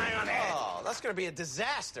smash the guy on the head. Oh, that's going to be a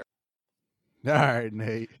disaster. All right,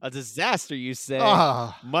 Nate. A disaster, you say?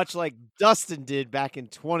 Ah. Much like Dustin did back in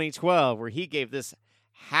 2012, where he gave this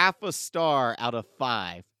half a star out of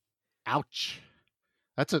 5. Ouch.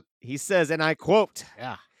 He says, and I quote,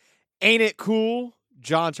 yeah, "Ain't it cool?"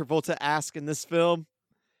 John Travolta asked in this film.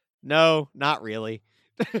 No, not really.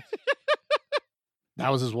 That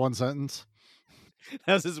was his 1 sentence.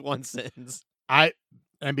 That was his 1 sentence. I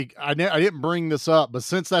didn't bring this up, but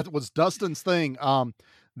since that was Dustin's thing,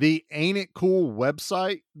 the Ain't It Cool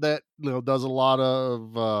website that does a lot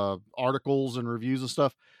of articles and reviews and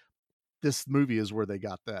stuff. This movie is where they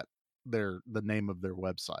got that. The name of their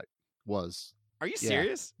website was. Are you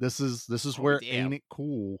serious? This is where Ain't It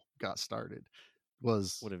Cool got started.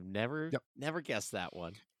 Would have never guessed that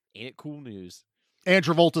one. Ain't It Cool News. And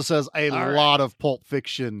Travolta says a lot of Pulp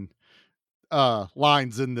Fiction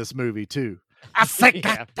lines in this movie too. I say,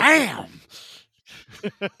 God damn.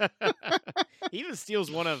 He even steals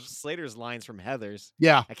one of Slater's lines from Heathers.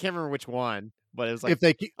 Yeah, I can't remember which one, but it was like, if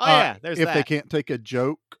they there's if that. they can't take a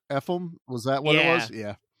joke, F them. Was that what it was?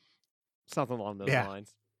 Yeah, something along those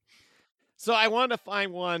lines. So I wanted to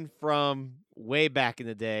find one from way back in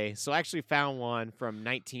the day. So I actually found one from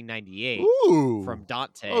 1998 from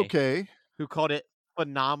Dante. Okay, who called it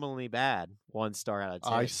phenomenally bad. 1 star out of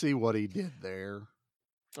 10. I see what he did there.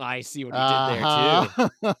 I see what he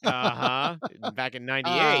did there too. Back in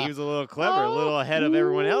 98, he was a little clever, a little ahead of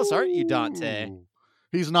everyone else, aren't you, Dante?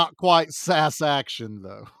 He's not quite Sass Action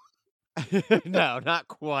though. No, not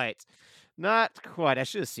quite. Not quite. I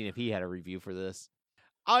should have seen if he had a review for this.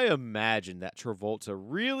 I imagine that Travolta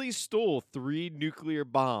really stole 3 nuclear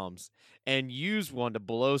bombs and used one to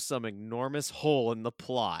blow some enormous hole in the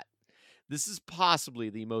plot. This is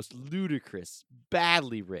possibly the most ludicrous,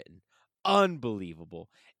 badly written, unbelievable,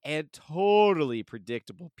 and totally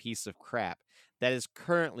predictable piece of crap that is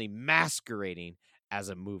currently masquerading as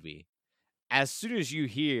a movie. As soon as you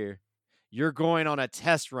hear you're going on a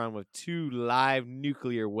test run with 2 live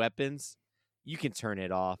nuclear weapons, you can turn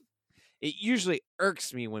it off. It usually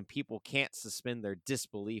irks me when people can't suspend their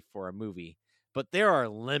disbelief for a movie, but there are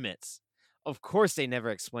limits. Of course, they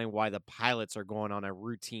never explain why the pilots are going on a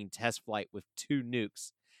routine test flight with 2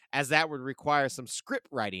 nukes, as that would require some script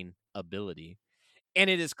writing ability. And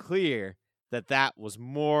it is clear that that was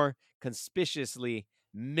more conspicuously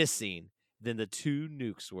missing than the 2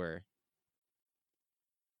 nukes were.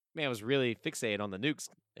 Man, I was really fixated on the nukes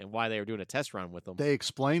and why they were doing a test run with them. They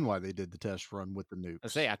explain why they did the test run with the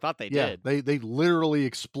nukes. I thought they did. They literally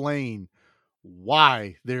explain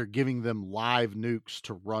why they're giving them live nukes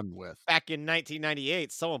to run with. Back in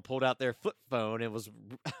 1998, someone pulled out their flip phone and was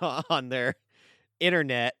on their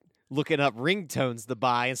internet looking up ringtones to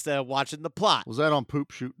buy instead of watching the plot. Was that on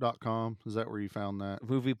poopshoot.com? Is that where you found that?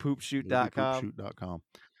 Moviepoopshoot.com. Poopshoot.com.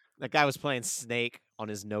 That guy was playing Snake on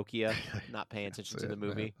his Nokia, not paying attention to the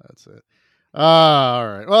movie. Man, that's it. All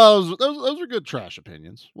right. Well, those are good trash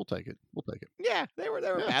opinions. We'll take it. Yeah, they were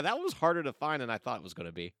bad. That one was harder to find than I thought it was going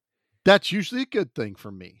to be. That's usually a good thing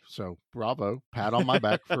for me. So bravo. Pat on my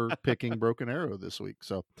back for picking Broken Arrow this week.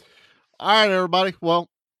 So, all right, everybody. Well,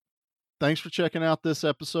 thanks for checking out this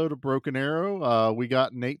episode of Broken Arrow. We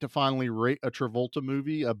got Nate to finally rate a Travolta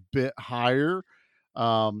movie a bit higher.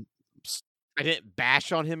 I didn't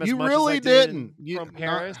bash on him as you much really as I did didn't. from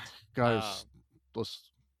Paris. Guys, let's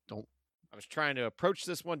don't. I was trying to approach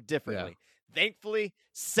this one differently. Yeah. Thankfully,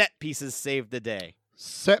 set pieces saved the day.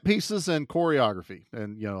 Set pieces and choreography,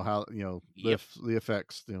 and how the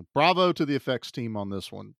effects. Bravo to the effects team on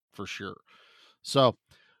this one for sure. So,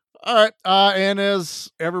 all right, and as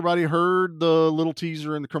everybody heard the little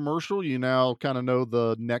teaser in the commercial, you now kind of know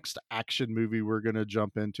the next action movie we're going to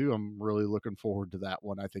jump into. I'm really looking forward to that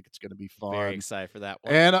one. I think it's going to be fun. Very excited for that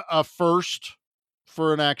one. And a first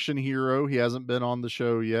for an action hero. He hasn't been on the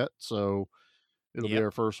show yet, so it'll be our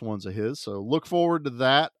first ones of his. So look forward to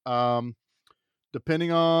that.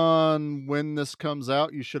 Depending on when this comes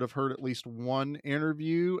out, you should have heard at least one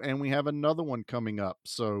interview, and we have another one coming up.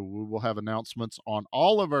 So we will have announcements on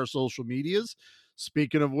all of our social medias.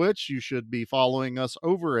 Speaking of which, you should be following us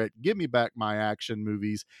over at Give Me Back My Action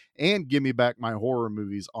Movies and Give Me Back My Horror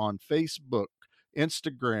Movies on Facebook,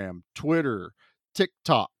 Instagram, Twitter,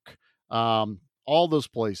 TikTok, all those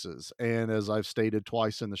places. And as I've stated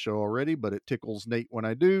twice in the show already, but it tickles Nate when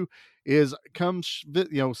I do, is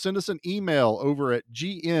send us an email over at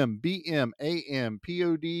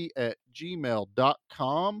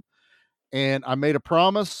gmbmampod@gmail.com. And I made a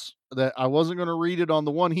promise that I wasn't going to read it on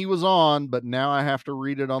the one he was on, but now I have to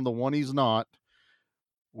read it on the one he's not.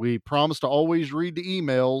 We promised to always read the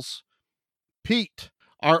emails. Pete,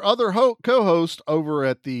 our other co-host over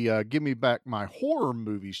at the Give Me Back My Horror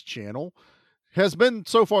Movies channel, has been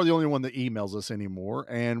so far the only one that emails us anymore.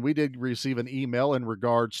 And we did receive an email in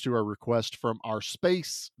regards to our request from our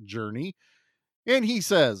space journey. And he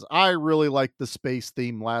says, I really liked the space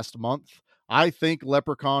theme last month. I think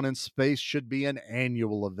Leprechaun in Space should be an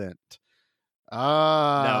annual event.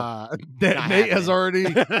 No, Nate has already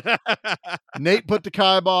Nate put the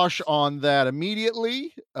kibosh on that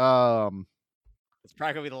immediately. It's probably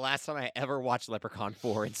gonna be the last time I ever watched Leprechaun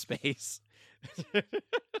 4 in space.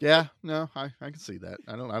 Yeah, no, I can see that.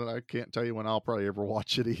 I can't tell you when I'll probably ever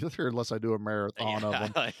watch it either, unless I do a marathon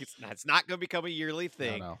of them. It's not going to become a yearly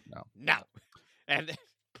thing. No. And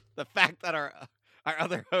the fact that our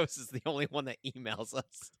other host is the only one that emails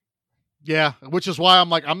us. Yeah, which is why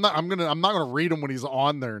I'm like, I'm not gonna read him when he's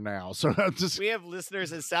on there now. So we have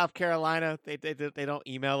listeners in South Carolina. They don't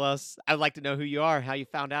email us. I'd like to know who you are, how you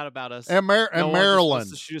found out about us. And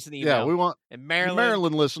Maryland. To shoot us an email. Yeah, we want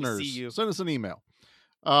Maryland listeners. See you. Send us an email.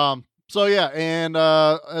 So yeah, and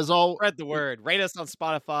as all spread the word. Rate us on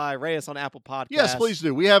Spotify. Rate us on Apple Podcasts. Yes, please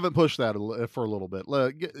do. We haven't pushed that for a little bit.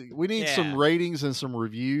 We need some ratings and some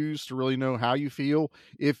reviews to really know how you feel.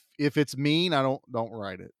 If it's mean, don't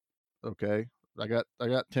write it. Okay, I got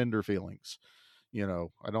tender feelings.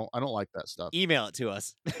 I don't like that stuff. Email it to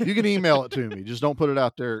us. You can email it to me. Just don't put it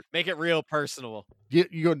out there. Make it real personal.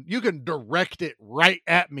 You can direct it right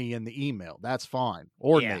at me in the email. That's fine.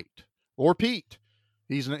 Or Nate or Pete.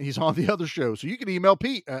 He's on the other show, so you can email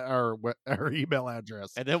Pete at our email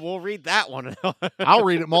address, and then we'll read that one. I'll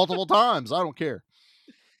read it multiple times. I don't care.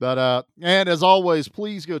 But and as always,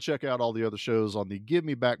 please go check out all the other shows on the Give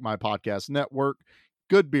Me Back My Podcast Network.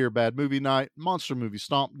 Good Beer, Bad Movie Night, Monster Movie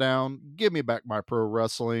Stomp Down, Give Me Back My Pro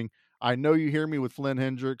Wrestling, I Know You Hear Me with Flynn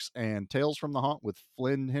Hendricks, and Tales from the Haunt with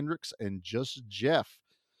Flynn Hendricks and Just Jeff.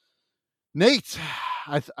 Nate,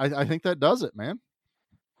 I think that does it, man.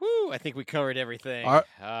 Whew, I think we covered everything.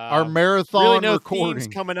 Our marathon really no recording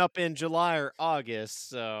themes coming up in July or August,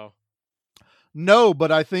 so no,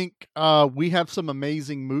 but I think we have some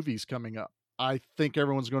amazing movies coming up. I think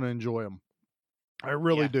everyone's going to enjoy them. I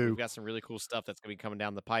really do. We've got some really cool stuff that's going to be coming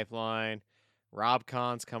down the pipeline.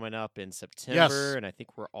 RobCon's coming up in September, and I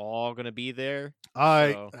think we're all going to be there.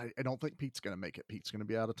 I don't think Pete's going to make it. Pete's going to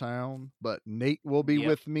be out of town, but Nate will be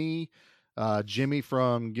with me. Jimmy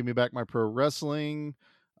from Give Me Back My Pro Wrestling,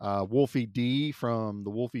 Wolfie D from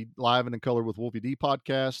the Wolfie Live and in Color with Wolfie D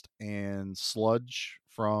podcast, and Sludge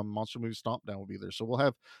from Monster Movie Stomp Down will be there. So we'll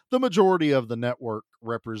have the majority of the network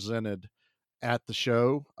represented at the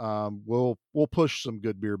show. We'll push some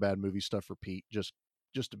good beer bad movie stuff for Pete just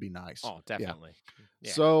to be nice. Oh, definitely.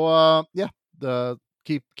 Yeah. So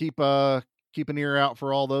keep an ear out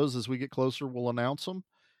for all those. As we get closer, we'll announce them.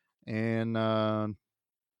 And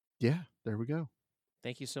there we go.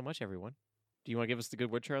 Thank you so much, everyone. Do you want to give us the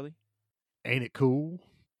good word, Charlie? Ain't it cool?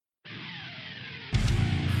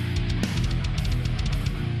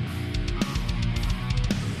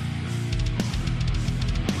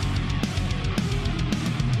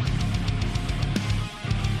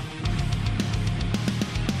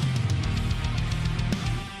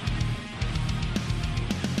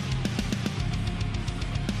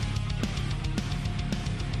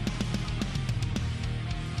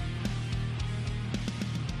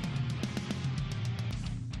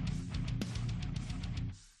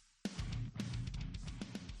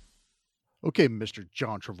 Okay, Mr.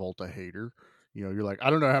 John Travolta hater. You're like, I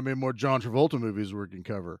don't know how many more John Travolta movies we can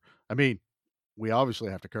cover. I mean, we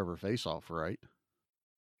obviously have to cover Face Off, right?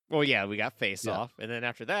 Well, yeah, we got Face Off, and then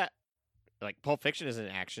after that, like Pulp Fiction is an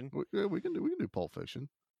action. We can do Pulp Fiction.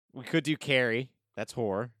 We could do Carrie. That's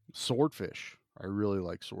horror. Swordfish. I really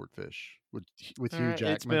like Swordfish with Hugh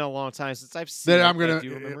Jackman. It's been a long time since I've seen Then it. I'm gonna.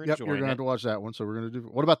 You're gonna have to watch that one. So we're gonna do.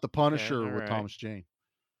 What about The Punisher with Thomas Jane?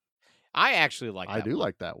 I actually like. I do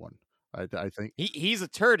like that one. I think he's a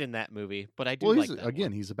turd in that movie, but I do like that.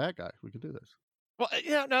 Again, he's a bad guy. We can do this. Well,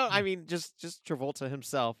 no, I mean just Travolta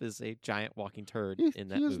himself is a giant walking turd in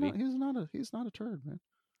that movie. He's not a turd, man.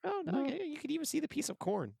 Oh no, you could even see the piece of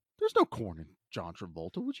corn. There's no corn in John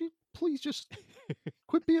Travolta. Would you please just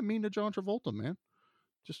quit being mean to John Travolta, man?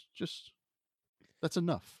 Just that's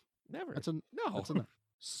enough. Never. That's enough.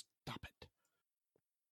 Stop it.